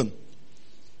verse 7.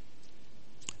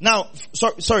 Now,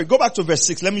 sorry, go back to verse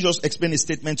 6. Let me just explain a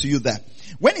statement to you there.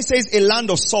 When it says a land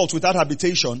of salt without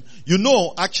habitation, you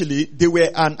know, actually, they were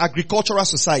an agricultural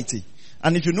society.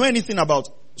 And if you know anything about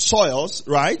soils,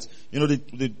 right, you know,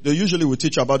 they usually will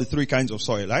teach about the 3 kinds of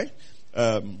soil, right?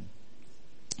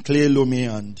 Clay, loamy,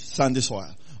 and sandy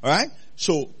soil. Alright?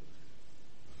 So,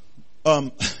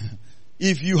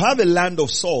 if you have a land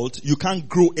of salt, you can't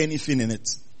grow anything in it.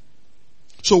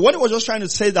 So what I was just trying to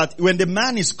say that when the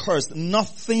man is cursed,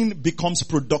 nothing becomes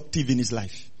productive in his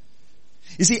life.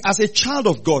 You see, as a child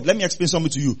of God, let me explain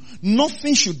something to you.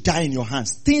 Nothing should die in your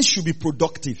hands. Things should be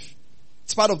productive.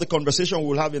 It's part of the conversation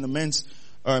we'll have in the men's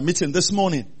meeting this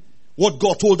morning. What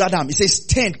God told Adam, He says,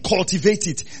 tend, cultivate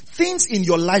it. Things in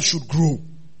your life should grow.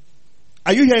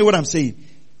 Are you hearing what I'm saying?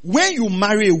 When you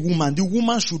marry a woman, the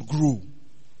woman should grow.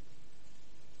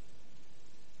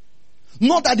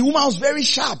 Not that the woman was very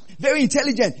sharp, very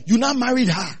intelligent. You now married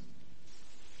her.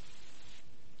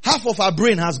 Half of her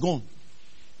brain has gone.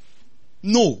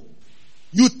 No.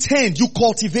 You tend, you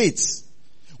cultivate.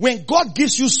 When God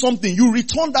gives you something, you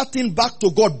return that thing back to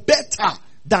God better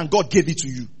than God gave it to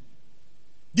you.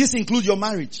 This includes your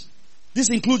marriage. This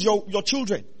includes your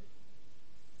children.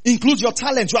 Includes your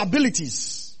talent, your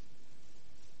abilities.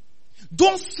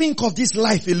 Don't think of this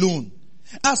life alone.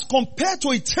 As compared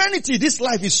to eternity, this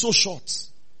life is so short.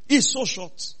 It's so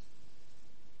short.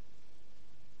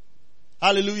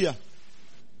 Hallelujah.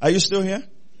 Are you still here?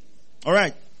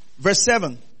 Alright. Verse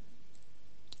 7.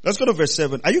 Let's go to verse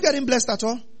 7. Are you getting blessed at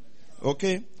all?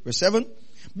 Okay. Verse 7.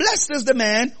 Blessed is the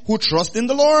man who trusts in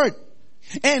the Lord,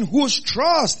 and whose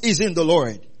trust is in the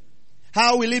Lord.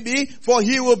 How will he be? For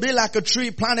he will be like a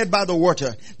tree planted by the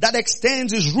water, that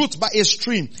extends his roots by a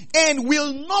stream, and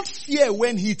will not fear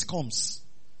when heat comes.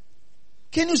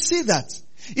 Can you see that?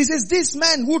 He says, this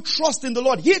man who trusts in the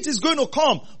Lord, heat is going to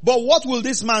come. But what will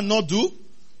this man not do?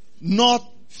 Not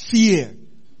fear.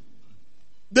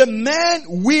 The man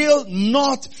will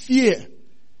not fear.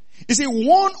 You see,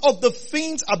 one of the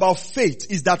things about faith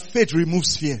is that faith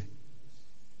removes fear.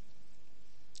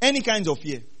 Any kind of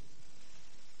fear.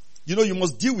 You know, you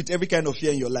must deal with every kind of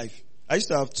fear in your life. I used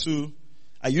to,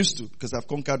 because I've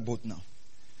conquered both now.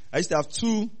 I used to have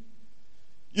two,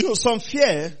 some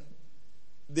fear,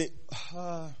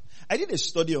 I did a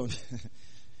study on,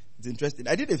 it's interesting.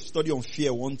 I did a study on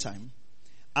fear one time.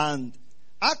 And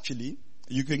actually,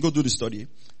 you can go do the study.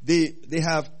 They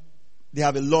have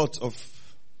a lot of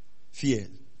fear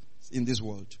in this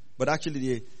world. But actually,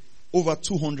 there are over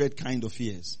 200 kind of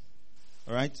fears.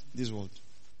 Alright? This world.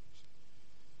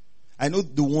 I know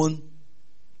the one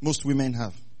most women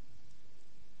have.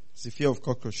 It's the fear of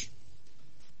cockroach.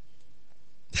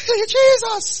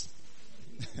 Jesus!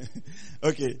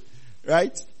 Okay.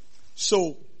 Right?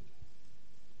 So,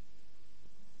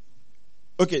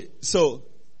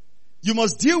 you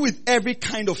must deal with every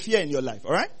kind of fear in your life,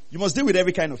 alright? You must deal with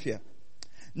every kind of fear.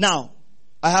 Now,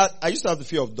 I used to have the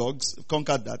fear of dogs,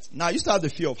 conquered that. Now, I used to have the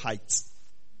fear of heights.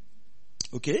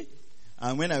 Okay?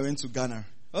 And when I went to Ghana,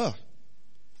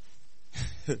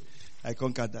 I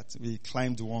conquered that. We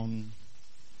climbed one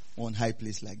high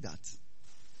place like that.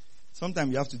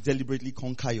 Sometimes you have to deliberately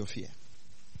conquer your fear.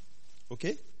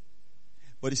 Okay?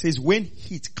 But it says, when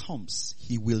heat comes,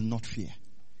 he will not fear.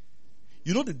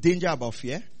 You know the danger about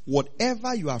fear?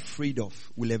 Whatever you are afraid of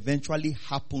will eventually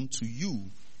happen to you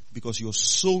because you're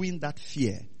sowing that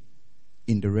fear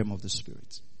in the realm of the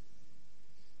spirit.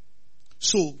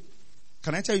 So,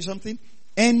 can I tell you something?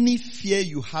 Any fear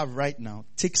you have right now,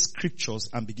 take scriptures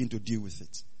and begin to deal with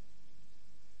it.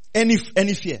 Any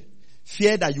fear.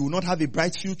 Fear that you will not have a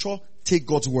bright future, take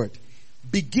God's word.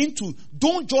 Begin to,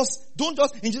 don't just,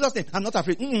 in Jesus' name, I'm not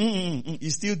afraid.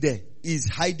 He's still there. He's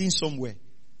hiding somewhere.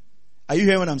 Are you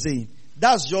hearing what I'm saying?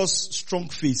 That's just strong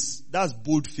face. That's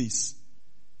bold face.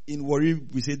 In Warri,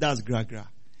 we say that's gra-gra.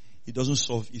 It doesn't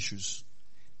solve issues.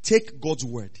 Take God's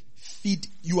word. Feed.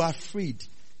 You are afraid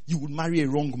you would marry a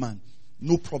wrong man.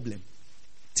 No problem.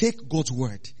 Take God's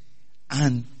word.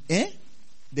 And,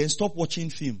 then stop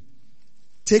watching film.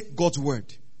 Take God's word.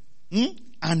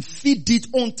 And feed it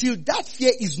until that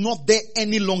fear is not there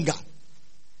any longer.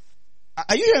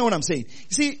 Are you hearing what I'm saying?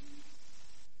 You see,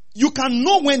 you can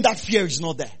know when that fear is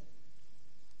not there.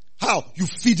 How? You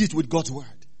feed it with God's word.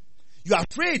 You are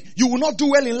afraid you will not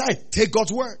do well in life. Take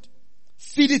God's word.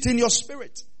 Feed it in your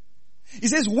spirit. He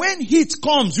says, when heat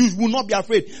comes, you will not be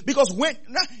afraid. Because right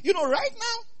now,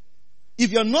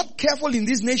 if you're not careful in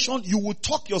this nation, you will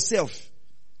talk yourself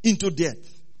into death.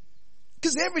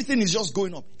 Because everything is just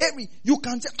going up. You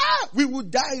can say, we will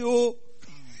die, oh.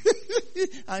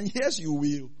 And yes, you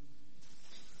will.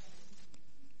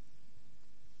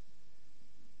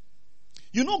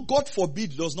 You know, God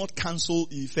forbid does not cancel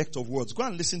the effect of words. Go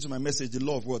and listen to my message, The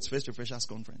Law of Words, First Refreshers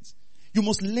Conference. You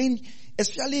must learn,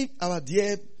 especially our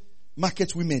dear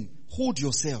market women, hold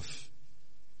yourself.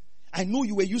 I know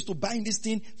you were used to buying this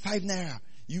thing 5 naira.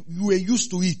 You were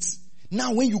used to it.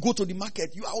 Now when you go to the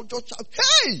market, you are just shout,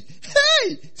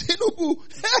 hey, Tinubu,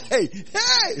 hey,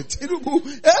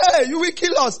 Tinubu, hey, you will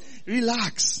kill us.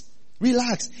 Relax.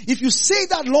 If you say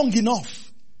that long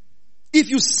enough,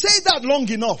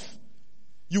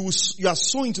 you are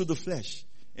sowing to the flesh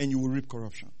and you will reap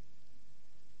corruption.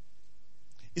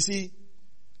 You see,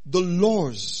 the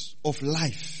laws of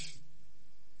life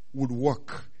would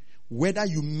work. Whether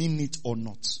you mean it or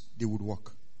not, they would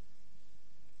work.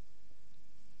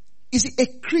 You see, a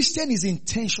Christian is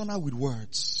intentional with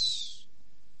words.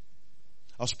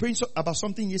 I was praying about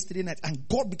something yesterday night and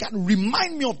God began to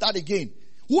remind me of that again.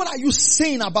 What are you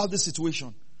saying about this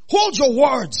situation? Hold your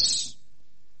words.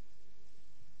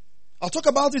 I'll talk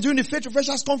about it during the Faith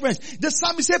Refreshers Conference. The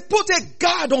psalmist said, put a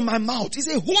guard on my mouth. He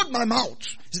said, hold my mouth.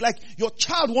 It's like your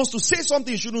child wants to say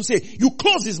something he shouldn't say. You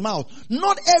close his mouth.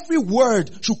 Not every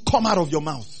word should come out of your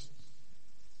mouth.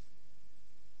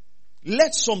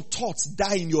 Let some thoughts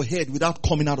die in your head without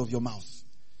coming out of your mouth.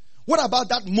 What about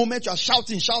that moment you are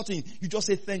shouting? You just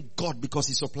say, thank God because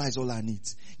He supplies all our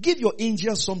needs. Give your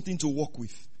angels something to work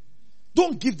with.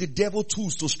 Don't give the devil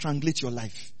tools to strangulate your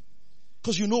life.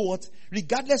 Because you know what?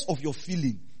 Regardless of your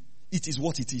feeling, it is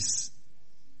what it is.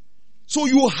 So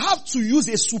you have to use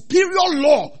a superior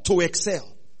law to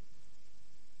excel.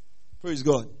 Praise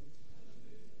God.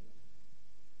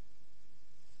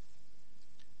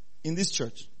 In this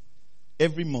church,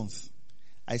 every month,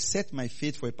 I set my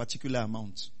faith for a particular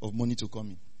amount of money to come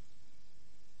in.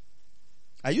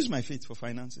 I use my faith for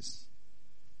finances.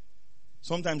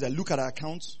 Sometimes I look at our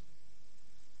accounts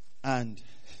and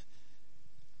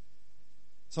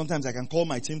sometimes I can call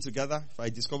my team together if I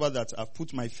discover that I've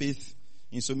put my faith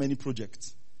in so many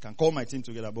projects. I can call my team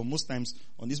together, but most times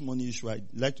on this money issue, I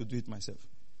like to do it myself.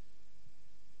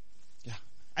 Yeah.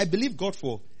 I believe God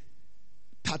for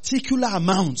particular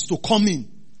amounts to come in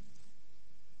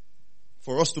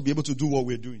for us to be able to do what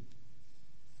we're doing.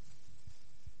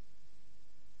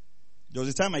 There was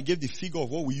a time I gave the figure of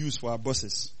what we use for our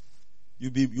buses.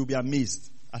 You'll be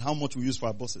amazed at how much we use for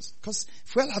our buses. Because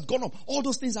fuel has gone up. All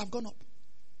those things have gone up.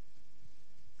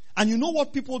 And you know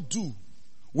what people do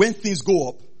when things go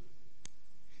up?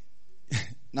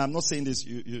 Now I'm not saying this,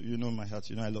 you know my heart,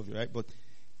 you know I love you, right? But,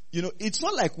 you know, it's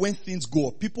not like when things go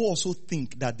up, people also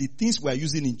think that the things we're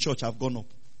using in church have gone up.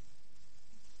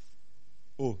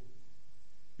 Oh,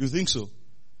 you think so?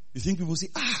 You think people say,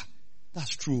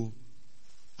 that's true.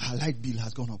 Light bill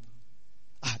has gone up.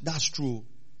 That's true.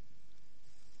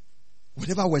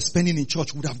 Whatever we're spending in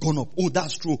church would have gone up. Oh,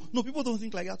 that's true. No, people don't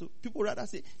think like that. People rather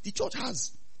say, the church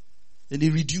has. Then they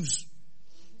reduce.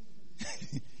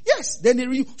 Yes, then they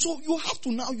reduce. So you have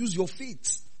to now use your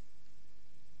faith.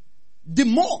 The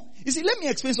more. You see, let me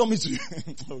explain something to you.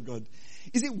 Oh God.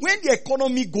 You see, when the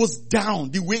economy goes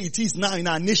down the way it is now in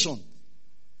our nation,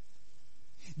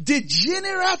 the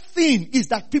general thing is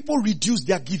that people reduce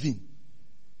their giving.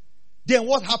 Then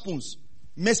what happens?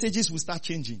 Messages will start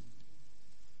changing.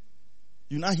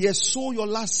 You now hear, sow your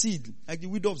last seed, like the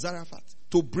widow of Zarephath,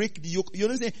 to break the yoke. You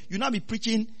understand? You now be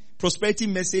preaching prosperity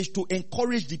message to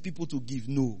encourage the people to give.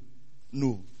 No.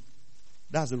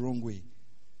 That's the wrong way.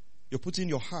 You're putting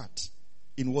your heart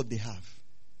in what they have.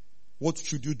 What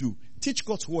should you do? Teach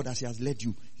God's word as He has led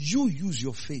you. You use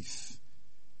your faith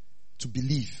to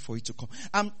believe for it to come.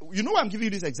 You know why I'm giving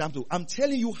you this example? I'm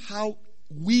telling you how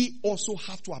we also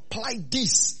have to apply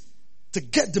this to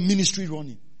get the ministry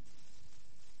running.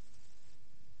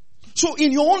 So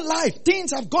in your own life,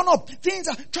 things have gone up. Things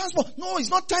are transport. No, it's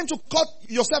not time to cut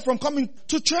yourself from coming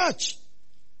to church.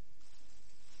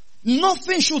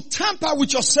 Nothing should tamper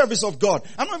with your service of God.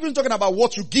 I'm not even talking about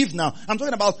what you give now. I'm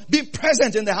talking about being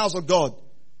present in the house of God.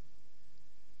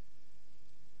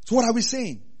 So what are we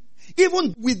saying?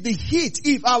 Even with the heat,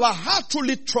 if our heart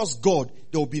truly trusts God,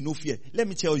 there will be no fear. Let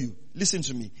me tell you, listen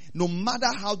to me. No matter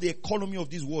how the economy of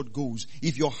this world goes,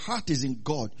 if your heart is in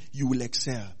God, you will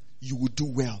excel. You will do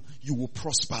well. You will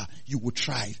prosper. You will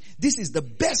thrive. This is the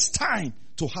best time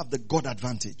to have the God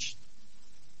advantage.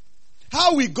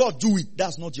 How will God do it?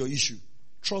 That's not your issue.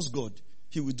 Trust God.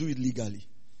 He will do it legally.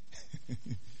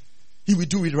 He will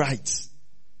do it right.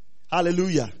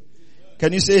 Hallelujah.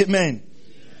 Can you say amen?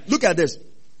 Look at this.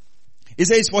 It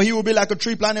says, for he will be like a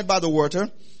tree planted by the water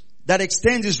that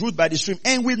extends its root by the stream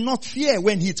and will not fear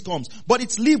when heat comes, but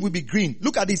its leaf will be green.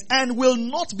 Look at this. And will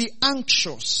not be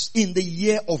anxious in the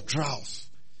year of drought.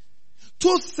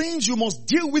 Two things you must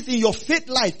deal with in your faith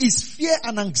life is fear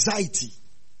and anxiety.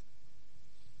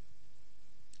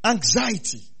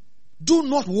 Anxiety. Do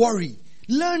not worry.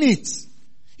 Learn it.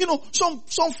 You know, some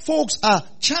folks are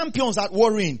champions at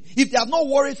worrying. If they have not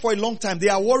worried for a long time, they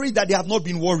are worried that they have not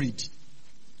been worried.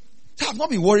 They have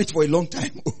not been worried for a long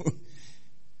time.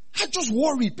 I just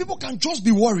worried. People can just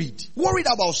be worried. Worried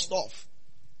about stuff.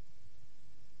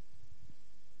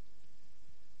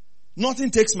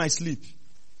 Nothing takes my sleep.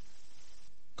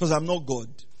 Because I'm not God.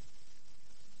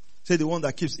 Say the one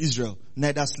that keeps Israel,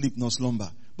 neither sleep nor slumber.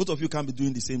 Both of you can't be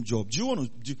doing the same job. Do you want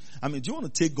to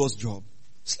take God's job?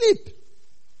 Sleep.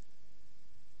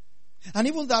 And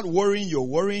even that worrying, you're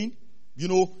worrying,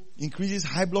 increases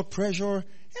high blood pressure,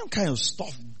 and kind of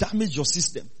stuff damage your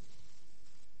system.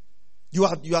 You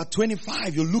are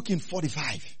 25, you're looking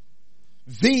 45.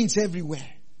 Veins everywhere.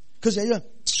 Because you're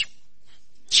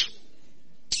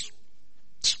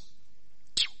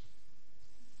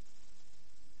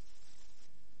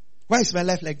why is my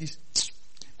life like this?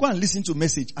 Go and listen to a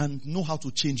message and know how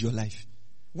to change your life.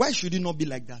 Why should it not be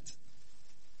like that?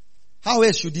 How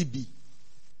else should it be?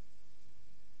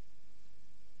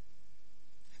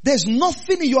 There's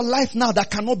nothing in your life now that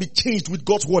cannot be changed with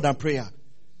God's word and prayer.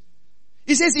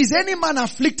 He says, is any man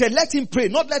afflicted? Let him pray.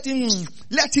 Not let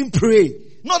him pray.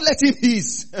 Not let him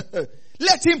ease.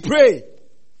 Let him pray.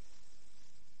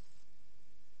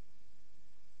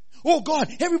 Oh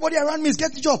God, everybody around me is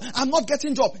getting job. I'm not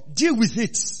getting job. Deal with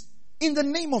it. In the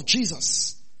name of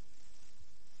Jesus.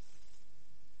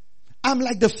 I'm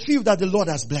like the few that the Lord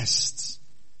has blessed.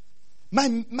 I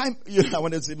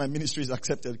wanted to say my ministry is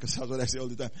accepted because that's what I say all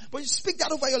the time. But you speak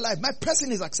that over your life. My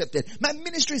person is accepted. My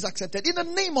ministry is accepted in the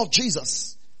name of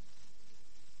Jesus.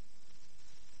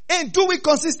 And do it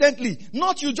consistently.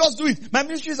 Not you just do it. My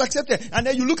ministry is accepted. And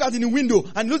then you look out in the window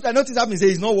and look at notice happens and say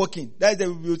it's not working. That's they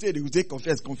will say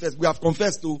confess. We have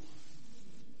confessed too.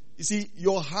 You see,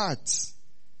 your heart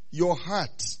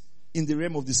in the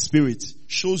realm of the spirit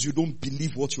shows you don't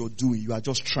believe what you're doing. You are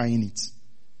just trying it.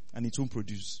 And it won't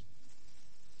produce.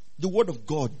 The word of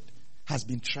God has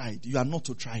been tried. You are not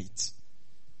to try it.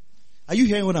 Are you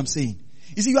hearing what I'm saying?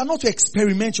 You see, you are not to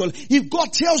experiment. If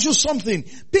God tells you something,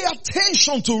 pay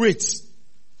attention to it.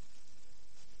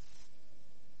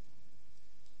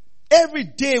 Every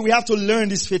day we have to learn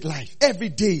this faith life. Every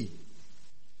day.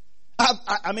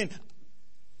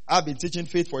 I've been teaching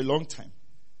faith for a long time.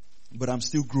 But I'm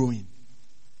still growing.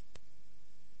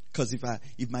 Because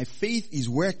if my faith is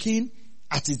working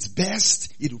at its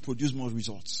best, it will produce more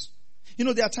results.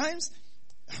 There are times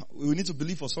we need to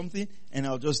believe for something, and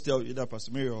I'll just tell either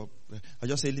Pastor Mary or I'll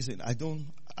just say, listen,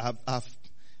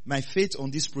 my faith on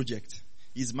this project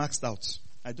is maxed out.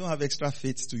 I don't have extra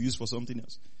faith to use for something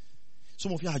else.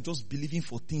 Some of you are just believing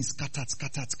for things scattered.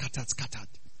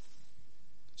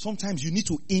 Sometimes you need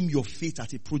to aim your faith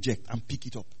at a project and pick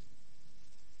it up.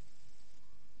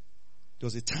 There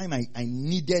was a time I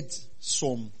needed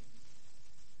some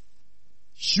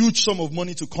huge sum of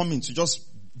money to come in to just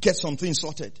get something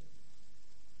sorted.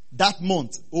 That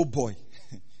month, oh boy.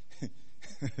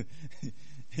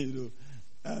 I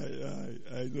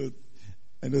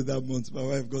know that month my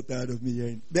wife got tired of me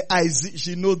hearing.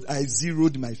 She knows I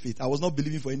zeroed my faith. I was not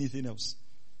believing for anything else.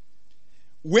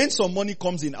 When some money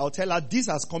comes in, I'll tell her this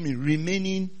has come in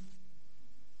remaining.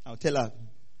 I'll tell her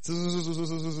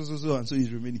and so it's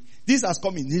remaining. This has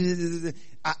come in.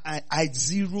 I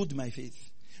zeroed my faith.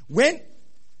 When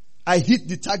I hit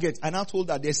the target and I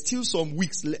told her there's still some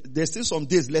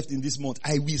days left in this month.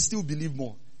 I will still believe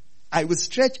more. I will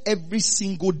stretch every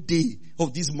single day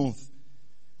of this month.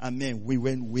 And man, we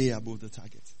went way above the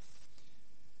target.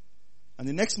 And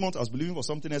the next month I was believing for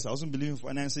something else. I wasn't believing for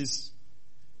finances.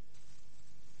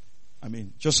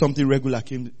 Just something regular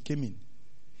came in. You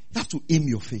have to aim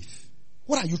your faith.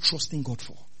 What are you trusting God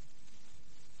for?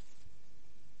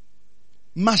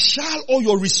 Marshal all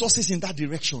your resources in that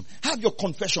direction. Have your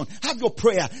confession. Have your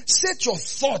prayer. Set your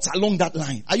thoughts along that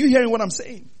line. Are you hearing what I'm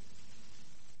saying?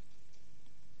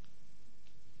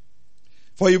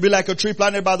 For you'll be like a tree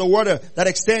planted by the water that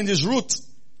extends its root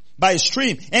by a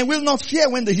stream and will not fear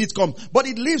when the heat comes, but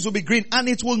its leaves will be green and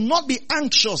it will not be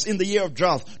anxious in the year of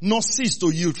drought, nor cease to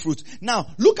yield fruit. Now,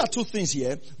 look at two things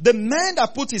here. The man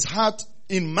that put his heart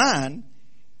in man,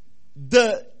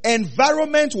 the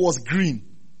environment was green.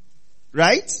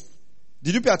 Right?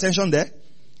 Did you pay attention there?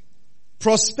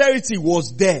 Prosperity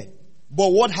was there.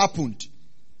 But what happened?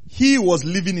 He was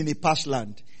living in a parched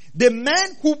land. The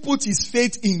man who put his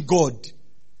faith in God,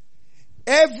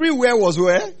 everywhere was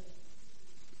where?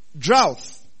 Drought.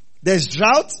 There's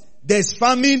drought, there's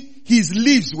famine, his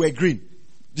leaves were green.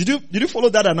 Did you follow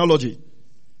that analogy?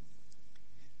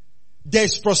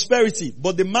 There's prosperity,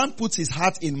 but the man puts his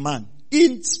heart in man.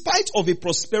 In spite of a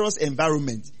prosperous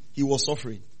environment, he was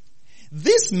suffering.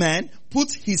 This man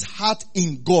put his heart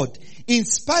in God. In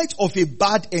spite of a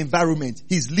bad environment,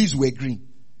 his leaves were green.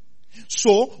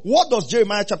 So, what does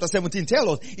Jeremiah chapter 17 tell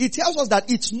us? It tells us that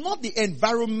it's not the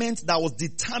environment that was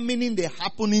determining the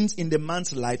happenings in the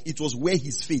man's life. It was where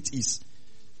his faith is.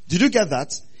 Did you get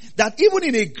that? That even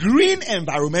in a green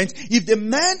environment, if the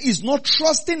man is not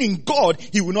trusting in God,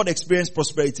 he will not experience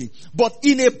prosperity. But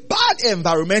in a bad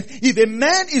environment, if a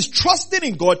man is trusting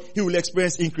in God, he will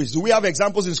experience increase. Do we have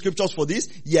examples in scriptures for this?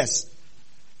 Yes.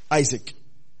 Isaac.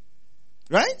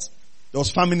 Right? There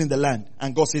was famine in the land,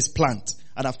 and God says plant.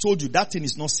 And I've told you that thing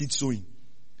is not seed sowing.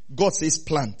 God says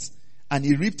plant. And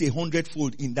he reaped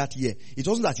 100-fold in that year. It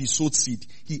wasn't that he sowed seed.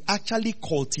 He actually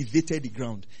cultivated the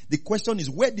ground. The question is,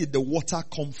 where did the water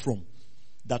come from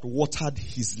that watered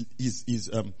his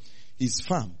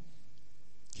farm?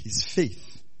 His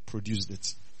faith produced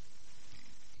it.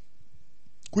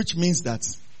 Which means that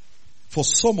for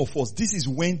some of us, this is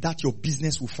when that your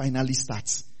business will finally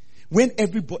start. When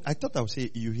everybody, I thought I would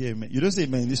say, you hear amen. You don't say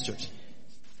amen in this church.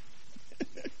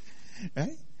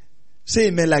 Right? Say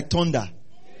amen like thunder.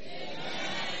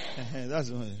 That's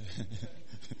one.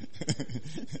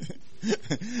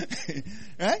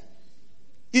 Right?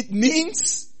 It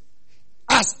means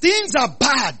as things are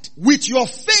bad with your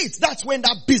faith, that's when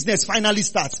that business finally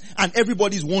starts and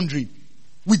everybody's wondering.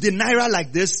 With the naira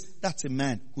like this, that's a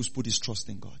man who's put his trust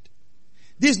in God.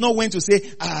 This is not when to say,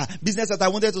 business that I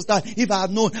wanted to start. If I had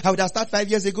known, I would have started 5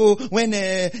 years ago when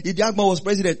Idi Agbon was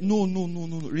president. No.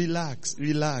 Relax.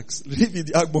 Leave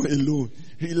Idi Agbon alone.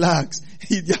 Relax.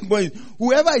 Idi Agbon,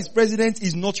 whoever is president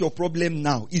is not your problem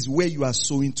now. Is where you are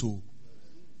sowing to.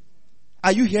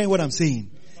 Are you hearing what I'm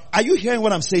saying? Are you hearing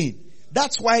what I'm saying?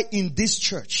 That's why in this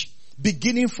church,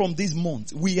 beginning from this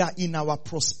month, we are in our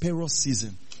prosperous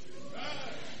season.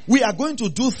 We are going to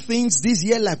do things this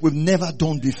year like we've never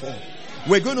done before.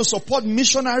 We're going to support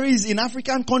missionaries in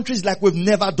African countries like we've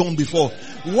never done before.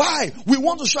 Why? We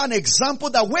want to show an example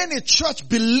that when a church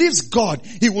believes God,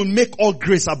 He will make all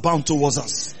grace abound towards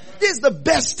us. This is the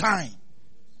best time.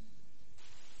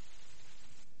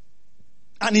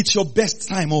 And it's your best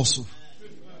time also.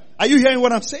 Are you hearing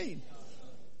what I'm saying?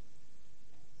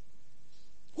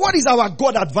 What is our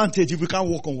God advantage if we can't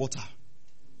walk on water?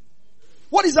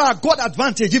 What is our God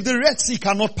advantage if the Red Sea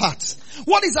cannot part?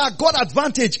 What is our God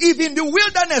advantage if in the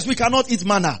wilderness we cannot eat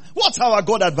manna? What's our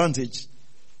God advantage?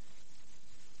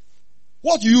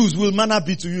 What use will manna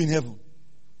be to you in heaven?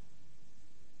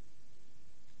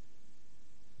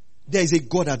 There is a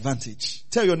God advantage.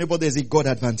 Tell your neighbor there is a God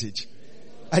advantage.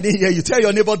 I didn't hear you. Tell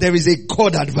your neighbor there is a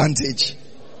God advantage.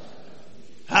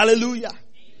 Hallelujah.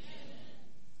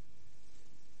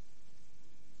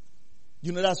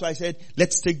 You know, that's why I said,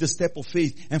 let's take the step of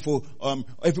faith. And for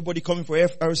everybody coming for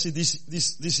FRC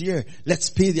this year, let's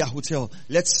pay their hotel.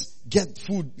 Let's get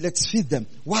food. Let's feed them.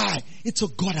 Why? It's a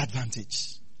God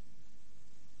advantage.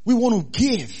 We want to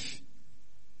give.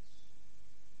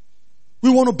 We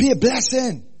want to be a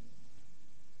blessing.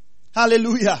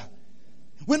 Hallelujah.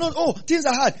 We're not, things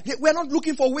are hard. We're not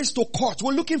looking for ways to cut.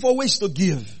 We're looking for ways to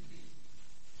give.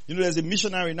 You know, there's a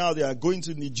missionary now. They are going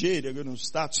to Niger. They're going to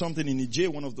start something in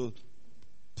Niger, one of the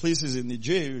places in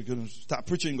Niger. We're going to start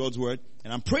preaching God's word.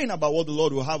 And I'm praying about what the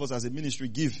Lord will have us as a ministry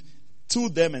give to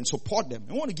them and support them.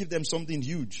 I want to give them something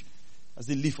huge as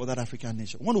they live for that African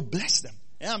nation. I want to bless them.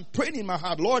 And I'm praying in my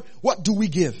heart, Lord, what do we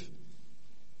give?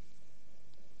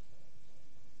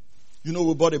 You know,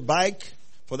 we bought a bike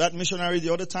for that missionary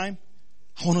the other time.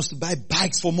 I want us to buy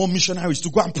bikes for more missionaries to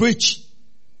go and preach.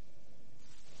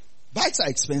 Bikes are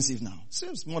expensive now. It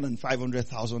seems more than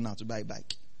 500,000 now to buy a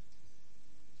bike.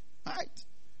 Right?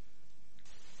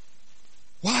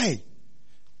 Why?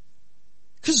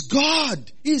 Because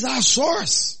God is our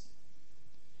source.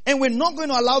 And we're not going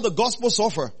to allow the gospel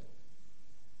suffer.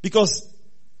 Because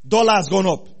dollar has gone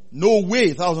up. No way,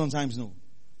 1,000 times no.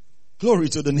 Glory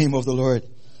to the name of the Lord.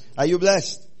 Are you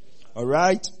blessed?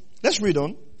 Alright. Let's read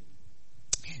on.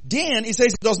 Then it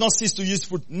says it does not cease to use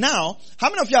food. Now, how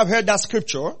many of you have heard that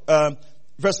scripture?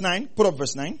 Verse 9. Put up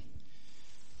verse 9.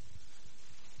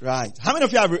 Right. How many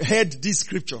of you have heard this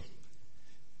scripture?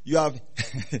 You have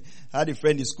had a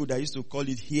friend in school that used to call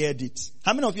it heard it.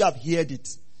 How many of you have heard it?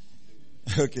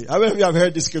 Okay. How many of you have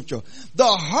heard this scripture? The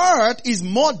heart is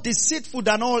more deceitful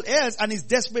than all else and is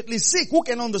desperately sick. Who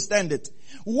can understand it?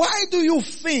 Why do you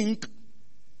think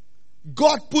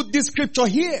God put this scripture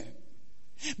here?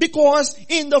 Because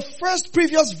in the first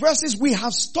previous verses we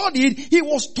have studied, He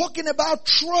was talking about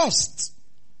trust.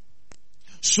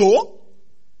 So,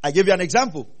 I give you an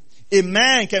example. A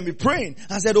man can be praying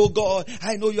and said, oh God,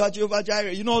 I know you are Jehovah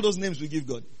Jireh. You know all those names we give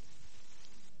God.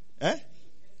 Eh?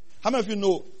 How many of you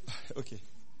know? Okay.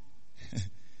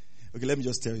 Okay, let me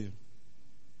just tell you.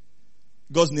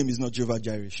 God's name is not Jehovah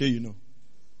Jireh. Sure you know.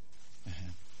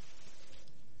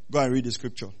 Go and read the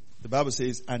scripture. The Bible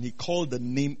says, and he called the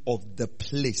name of the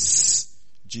place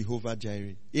Jehovah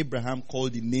Jireh. Abraham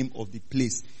called the name of the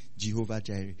place Jehovah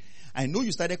Jireh. I know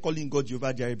you started calling God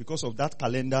Jehovah Jireh because of that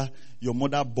calendar your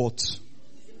mother bought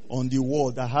on the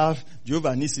wall that have Jehovah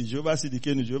Nissi, Jehovah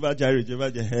Siddiqenu, Jehovah Jireh,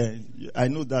 Jehovah Jireh. I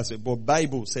know that's it. But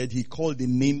Bible said he called the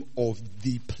name of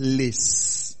the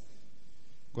place.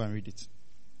 Go and read it.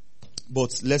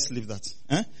 But let's leave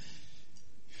that.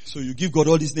 So you give God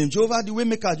all these names. Jehovah the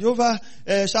Waymaker, Jehovah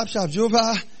Sharp,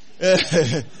 Jehovah.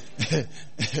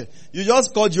 You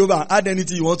just call Jehovah, add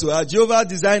anything you want to add. Jehovah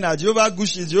Designer, Jehovah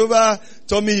Gucci, Jehovah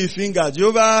Tommy Finger,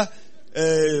 Jehovah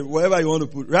whatever you want to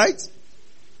put, right?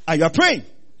 And you are praying.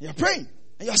 You are praying.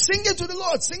 And you are singing to the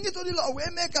Lord. Singing to the Lord.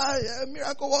 Waymaker,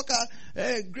 miracle worker.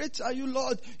 Great are you,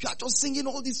 Lord. You are just singing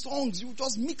all these songs. You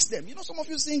just mix them. You know, some of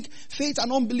you sing faith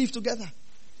and unbelief together.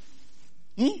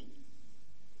 You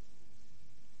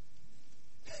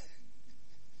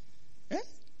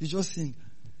just sing,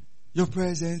 your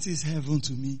presence is heaven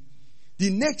to me. The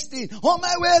next thing, on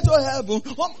my way to heaven.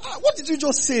 What did you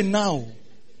just say now?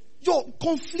 Your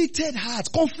conflicted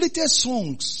heart, conflicted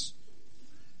songs.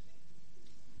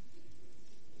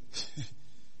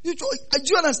 Do you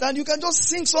understand? You can just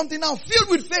sing something now filled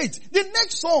with faith. The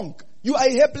next song, you are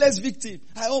a helpless victim.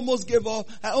 I almost gave up.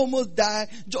 I almost died.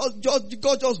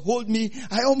 God just hold me.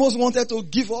 I almost wanted to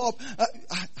give up.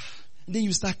 Then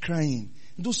you start crying.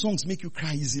 Those songs make you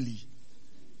cry easily.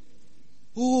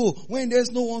 Oh, when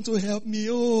there's no one to help me.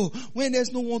 Oh, when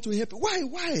there's no one to help me. Why?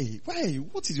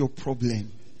 What is your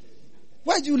problem?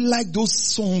 Why do you like those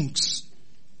songs?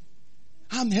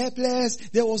 I'm helpless.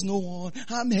 There was no one.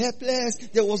 I'm helpless.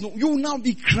 There was no. You will now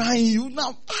be crying. You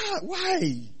now.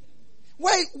 Why?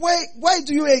 Why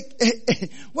do you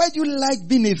like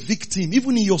being a victim,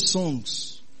 even in your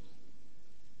songs?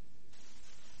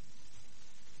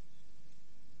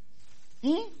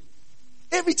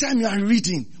 Every time you are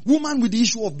reading, woman with the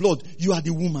issue of blood, you are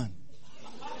the woman.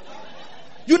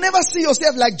 You never see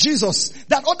yourself like Jesus,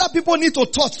 that other people need to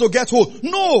touch to get whole.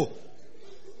 No.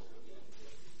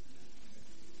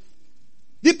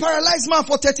 The paralyzed man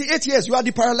for 38 years, you are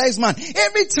the paralyzed man.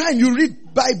 Every time you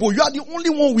read Bible, you are the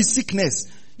only one with sickness.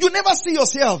 You never see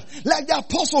yourself like the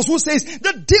apostles who says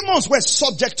the demons were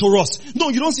subject to us. No,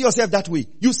 you don't see yourself that way.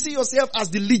 You see yourself as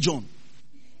the legion.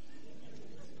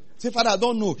 Say, Father, I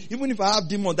don't know. Even if I have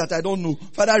demon that I don't know,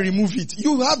 Father, remove it.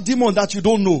 You have demon that you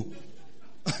don't know.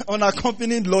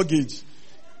 Unaccompanied luggage.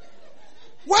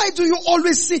 Why do you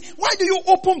always see? Why do you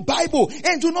open Bible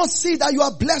and do not see that you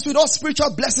are blessed with all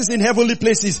spiritual blessings in heavenly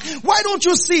places? Why don't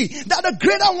you see that the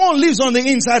greater one lives on the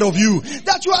inside of you?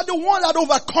 That you are the one that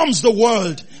overcomes the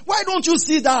world? Why don't you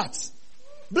see that?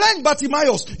 Blind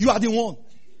Bartimaeus, you are the one.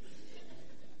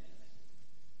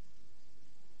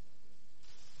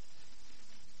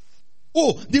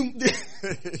 Oh,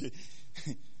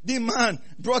 the man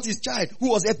brought his child who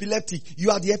was epileptic.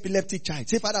 You are the epileptic child.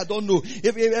 Say, Father, I don't know.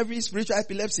 Every spiritual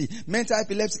epilepsy, mental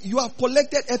epilepsy. You have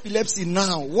collected epilepsy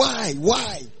now. Why?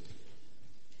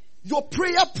 Your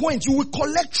prayer point, you will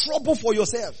collect trouble for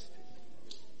yourself.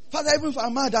 Father, even if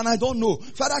I'm mad and I don't know,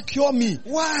 Father, cure me.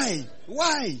 Why?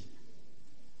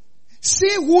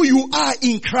 See who you are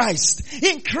in Christ.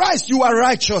 In Christ you are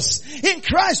righteous. In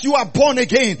Christ you are born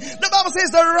again. The Bible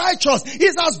says the righteous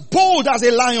is as bold as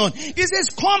a lion. It says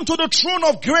come to the throne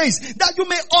of grace that you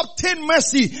may obtain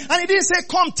mercy. And it didn't say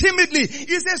come timidly.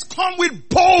 It says come with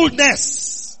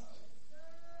boldness.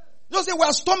 Don't say we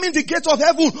are storming the gate of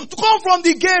heaven. Come from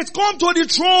the gate. Come to the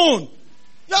throne.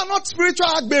 You are not spiritual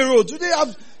agbero. Do they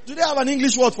have an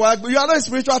English word for agbero? You are not a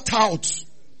spiritual tout.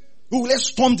 Oh, let's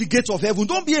storm the gates of heaven.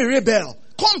 Don't be a rebel.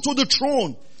 Come to the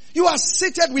throne. You are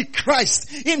seated with Christ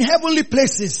in heavenly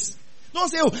places. Don't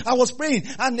say, oh, I was praying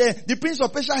and the Prince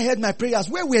of Persia heard my prayers.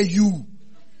 Where were you?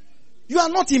 You are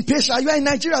not in Persia. You are in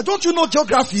Nigeria. Don't you know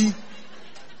geography?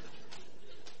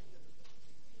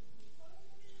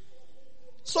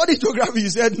 Study geography. You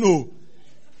said no.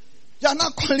 You are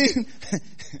not calling.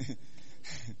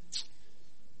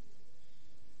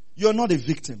 You are not a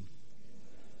victim.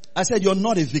 I said, you're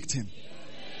not a victim.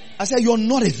 I said, you're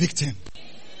not a victim.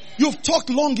 You've talked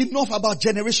long enough about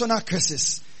generational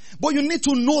curses. But you need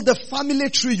to know the family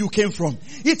tree you came from.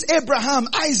 It's Abraham,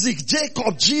 Isaac,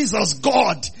 Jacob, Jesus,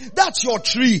 God. That's your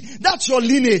tree. That's your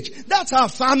lineage. That's our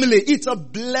family. It's a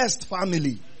blessed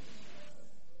family.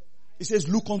 It says,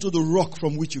 look unto the rock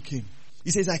from which you came.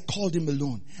 He says, I called him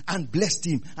alone and blessed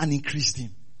him and increased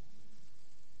him.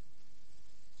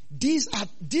 These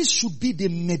should be the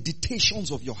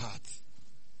meditations of your heart.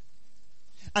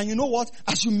 And you know what?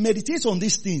 As you meditate on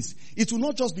these things, it will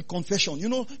not just be confession. You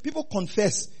know, people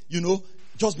confess,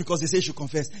 just because they say you should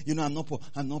confess. I'm not poor.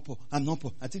 I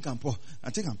think I'm poor.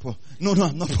 No,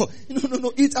 I'm not poor.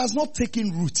 No. It has not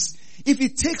taken roots. If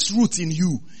it takes root in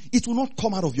you, it will not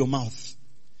come out of your mouth.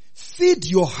 Feed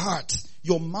your heart.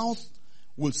 Your mouth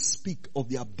will speak of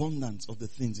the abundance of the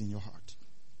things in your heart.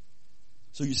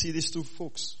 So you see these two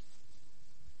folks.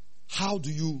 How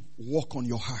do you walk on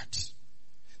your heart?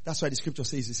 That's why the scripture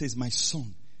says, it says, my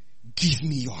son, give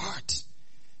me your heart.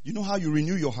 You know how you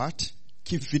renew your heart?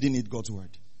 Keep feeding it God's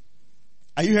word.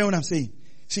 Are you hearing what I'm saying?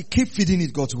 See, keep feeding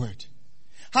it God's word.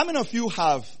 How many of you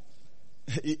have,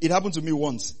 it happened to me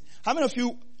once. How many of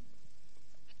you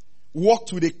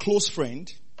walked with a close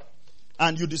friend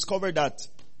and you discovered that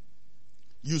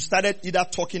you started either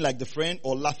talking like the friend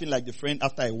or laughing like the friend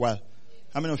after a while?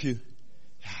 How many of you?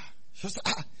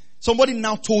 Somebody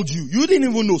now told you. You didn't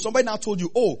even know. Somebody now told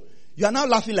you, oh, you are now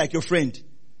laughing like your friend.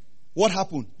 What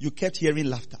happened? You kept hearing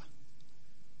laughter.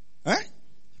 Huh?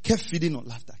 Kept feeding on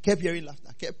laughter. Kept hearing laughter.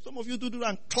 Some of you do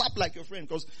and clap like your friend,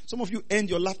 because some of you end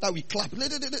your laughter with clap. You laugh,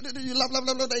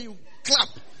 then you clap.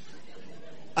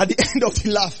 At the end of the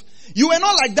laugh. You were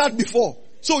not like that before.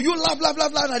 So you laugh,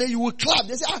 and then you will clap.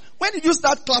 They say, when did you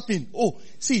start clapping? Oh,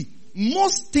 see,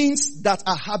 most things that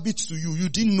are habits to you, you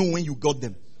didn't know when you got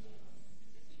them.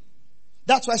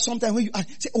 That's why sometimes when you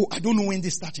say, oh, I don't know when they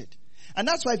started. And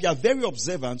that's why if you are very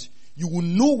observant, you will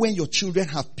know when your children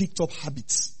have picked up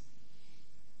habits.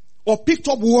 Or picked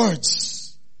up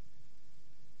words.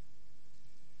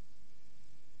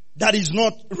 That is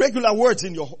not regular words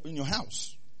in your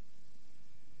house.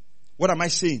 What am I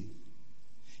saying?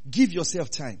 Give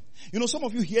yourself time. You know, some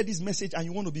of you hear this message and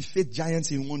you want to be faith giants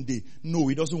in one day. No,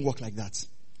 it doesn't work like that.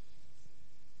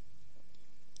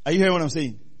 Are you hearing what I'm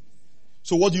saying?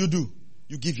 So what do?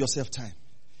 You give yourself time.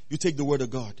 You take the word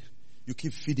of God. You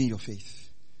keep feeding your faith.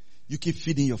 You keep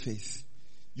feeding your faith.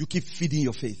 You keep feeding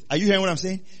your faith. Are you hearing what I'm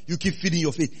saying? You keep feeding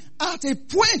your faith. At a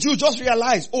point you just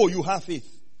realize, oh, you have faith.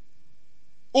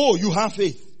 Oh, you have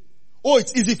faith. Oh,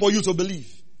 it's easy for you to believe.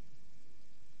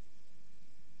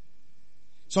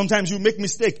 Sometimes you make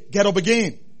mistake. Get up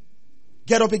again.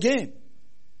 Get up again.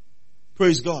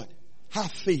 Praise God.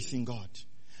 Have faith in God.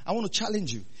 I want to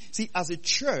challenge you. See, as a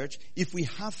church, if we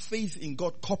have faith in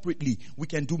God corporately, we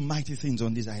can do mighty things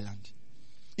on this island.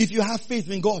 If you have faith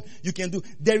in God, you can do.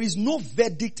 There is no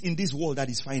verdict in this world that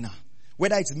is final.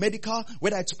 Whether it's medical,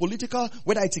 whether it's political,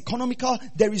 whether it's economical,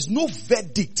 there is no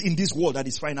verdict in this world that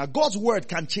is final. God's word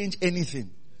can change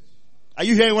anything. Are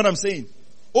you hearing what I'm saying?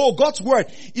 Oh, God's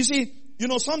word. You see, you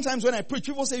know, sometimes when I preach,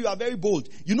 people say you are very bold.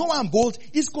 You know why I'm bold?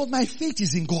 It's because my faith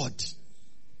is in God.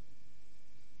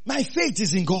 My faith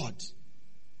is in God.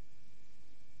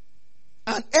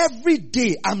 And every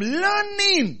day I'm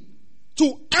learning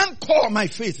to anchor my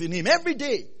faith in Him. Every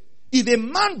day. If a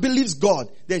man believes God,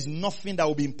 there's nothing that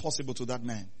will be impossible to that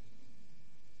man.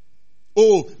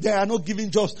 Oh, there are no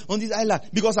giving jobs on this island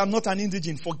because I'm not an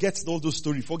indigent. Forget all those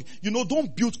stories.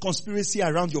 Don't build conspiracy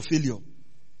around your failure.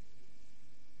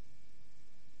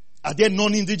 Are there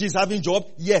non-indigents having job?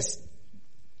 Yes.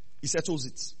 He settles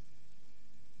it.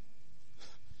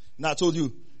 Now I told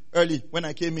you early when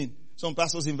I came in, some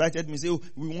pastors invited me, say, oh,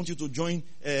 we want you to join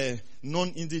a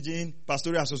non-indigent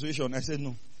pastoral association. I said,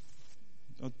 no.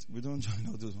 We don't join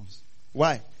all those ones.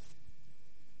 Why?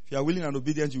 If you are willing and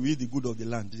obedient, you will eat the good of the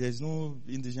land. There is no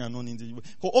indigent and non-indigent.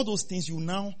 For all those things, you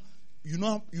now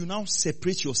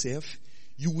separate yourself.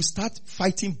 You will start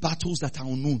fighting battles that are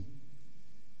unknown.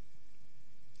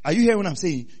 Are you hearing what I'm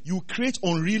saying? You create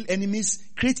unreal enemies,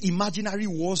 create imaginary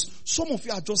wars. Some of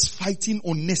you are just fighting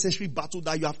unnecessary battles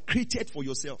that you have created for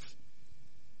yourself.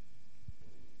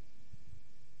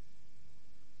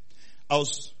 I'll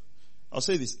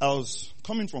say this. I was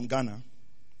coming from Ghana.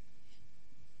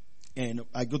 And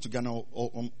I go to Ghana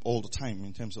all the time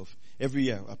in terms of every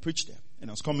year I preach there. And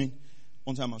I was coming,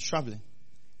 one time I was traveling.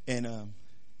 And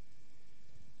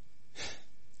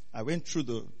I went through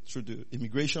the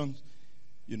immigration,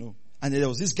 and there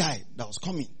was this guy that was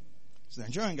coming. He's a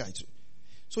Nigerian guy too.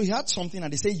 So he had something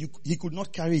and they say he could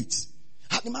not carry it.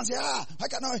 And the man said, I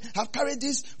cannot have carried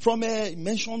this from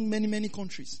mentioned many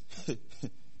countries.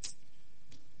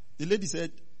 The lady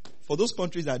said, for those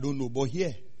countries I don't know, but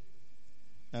here,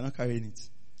 they're not carrying it.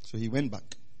 So he went back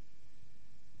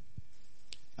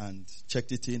and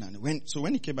checked it in and so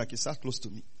when he came back, he sat close to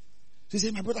me. So he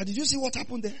said, my brother, did you see what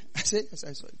happened there? I said, yes,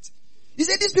 I saw it. He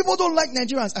said, these people don't like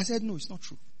Nigerians. I said, no, it's not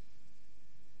true.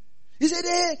 He said,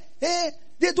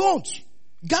 they don't.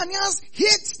 Ghanaians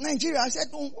hate Nigeria. I said,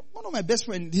 no, one of my best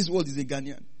friends in this world is a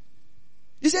Ghanaian.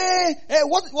 He said,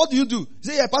 what do you do? He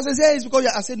said, yeah, pastor. He said, it's because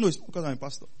I said, no, it's because I'm a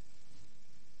pastor.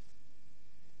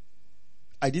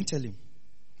 I didn't tell him.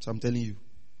 So I'm telling you.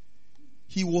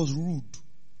 He was rude.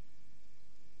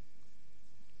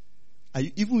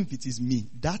 Even if it is me,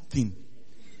 that thing,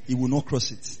 he will not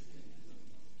cross it.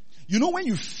 You know when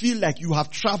you feel like you have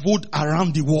traveled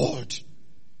around the world.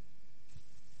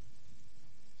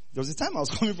 There was a time I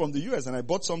was coming from the US and I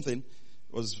bought something.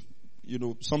 It was,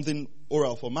 something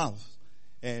oral for mouth.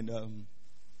 And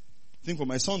thing for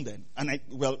my son then. And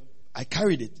I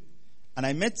carried it. And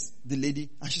I met the lady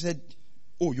and she said,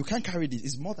 oh, you can't carry this.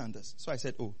 It's more than this. So I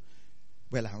said, oh.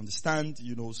 Well, I understand,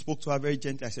 spoke to her very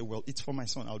gently. I said, well, it's for my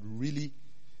son. I would really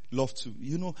love to.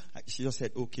 She just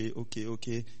said, okay.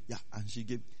 Yeah, and she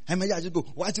gave. I just go,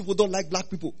 white people don't like black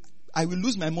people. I will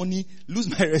lose my money, lose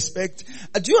my respect.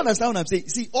 Do you understand what I'm saying?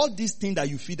 See, all these things that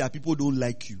you feel that people don't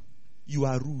like you, you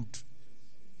are rude.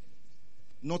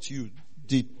 Not you,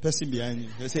 the person behind you.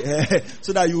 They say,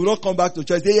 so that you will not come back to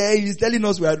church. Say, hey, he's telling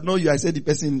us we are not you. I said the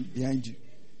person behind you.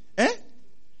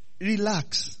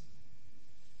 Relax.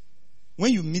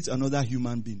 When you meet another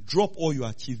human being, drop all your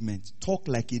achievements. Talk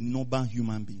like a normal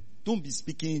human being. Don't be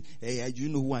speaking, hey, do you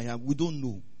know who I am? We don't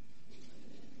know.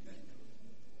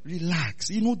 Relax.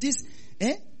 This,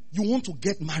 you want to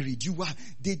get married. You are,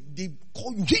 they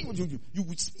call you,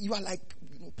 you are like,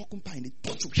 porcupine. They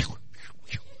touch you.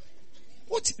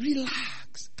 What?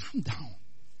 Relax. Calm down.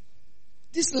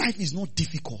 This life is not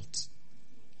difficult.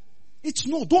 It's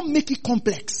not. Don't make it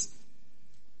complex.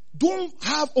 Don't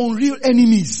have unreal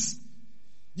enemies.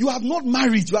 You have not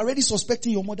married. You are already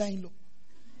suspecting your mother-in-law.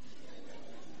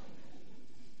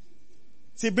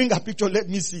 Say, bring a picture. Let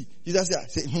me see. You just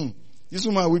say, this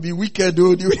woman will be wicked,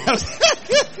 though.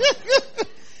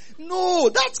 No,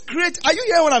 that's great. Are you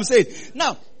hearing what I'm saying?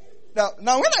 Now,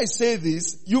 when I say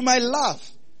this, you might laugh.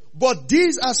 But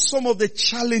these are some of the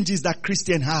challenges that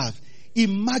Christians have.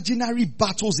 Imaginary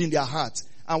battles in their heart.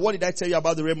 And what did I tell you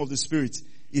about the realm of the spirit?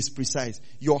 It's precise.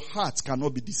 Your heart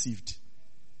cannot be deceived.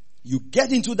 You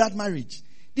get into that marriage.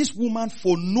 This woman,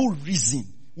 for no reason,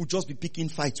 will just be picking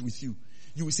fights with you.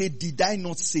 You will say, did I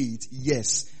not say it?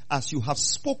 Yes. As you have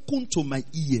spoken to my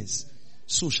ears,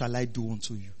 so shall I do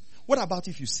unto you. What about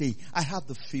if you say, I have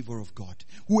the favor of God.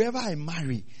 Whoever I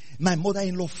marry, my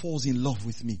mother-in-law falls in love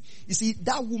with me. You see,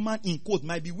 that woman in quote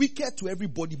might be wicked to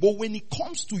everybody, but when it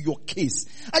comes to your case,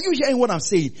 are you hearing what I'm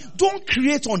saying? Don't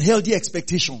create unhealthy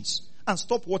expectations and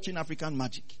stop watching African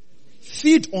magic.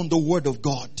 Feed on the word of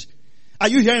God. Are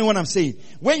you hearing what I'm saying?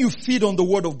 When you feed on the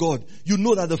word of God, you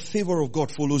know that the favor of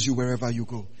God follows you wherever you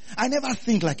go. I never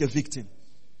think like a victim.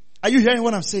 Are you hearing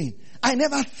what I'm saying? I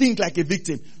never think like a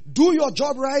victim. Do your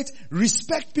job right.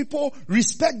 Respect people.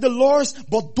 Respect the laws.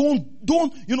 But don't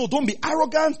be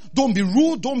arrogant. Don't be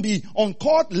rude. Don't be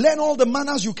uncaught. Learn all the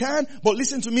manners you can. But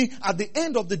listen to me. At the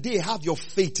end of the day, have your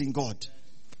faith in God.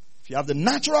 If you have the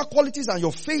natural qualities and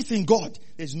your faith in God,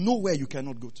 there's nowhere you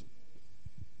cannot go to.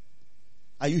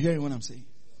 Are you hearing what I'm saying?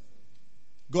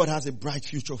 God has a bright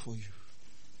future for you.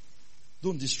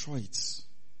 Don't destroy it.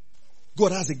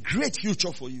 God has a great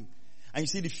future for you. And you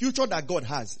see, the future that God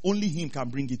has, only Him can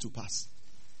bring it to pass.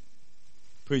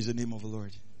 Praise the name of the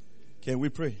Lord. Can we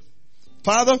pray?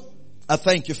 Father, I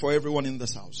thank you for everyone in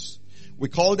this house. We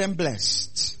call them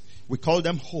blessed. We call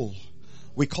them whole.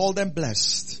 We call them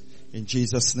blessed. In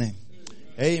Jesus' name.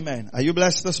 Amen. Are you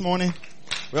blessed this morning?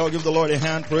 Well, give the Lord a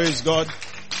hand. Praise God.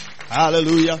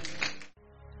 Hallelujah.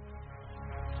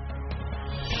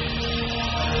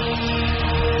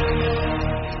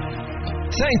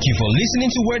 Thank you for listening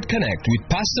to Word Connect with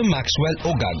Pastor Maxwell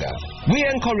Ogaga. We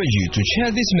encourage you to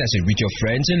share this message with your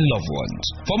friends and loved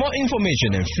ones. For more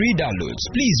information and free downloads,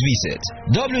 please visit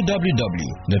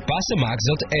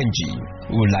www.pastormax.ng.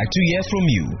 We would like to hear from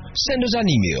you. Send us an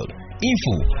email,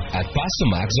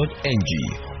 info@pastormax.ng,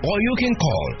 or you can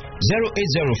call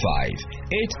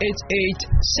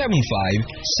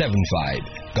 0805-888-7575.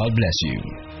 God bless you.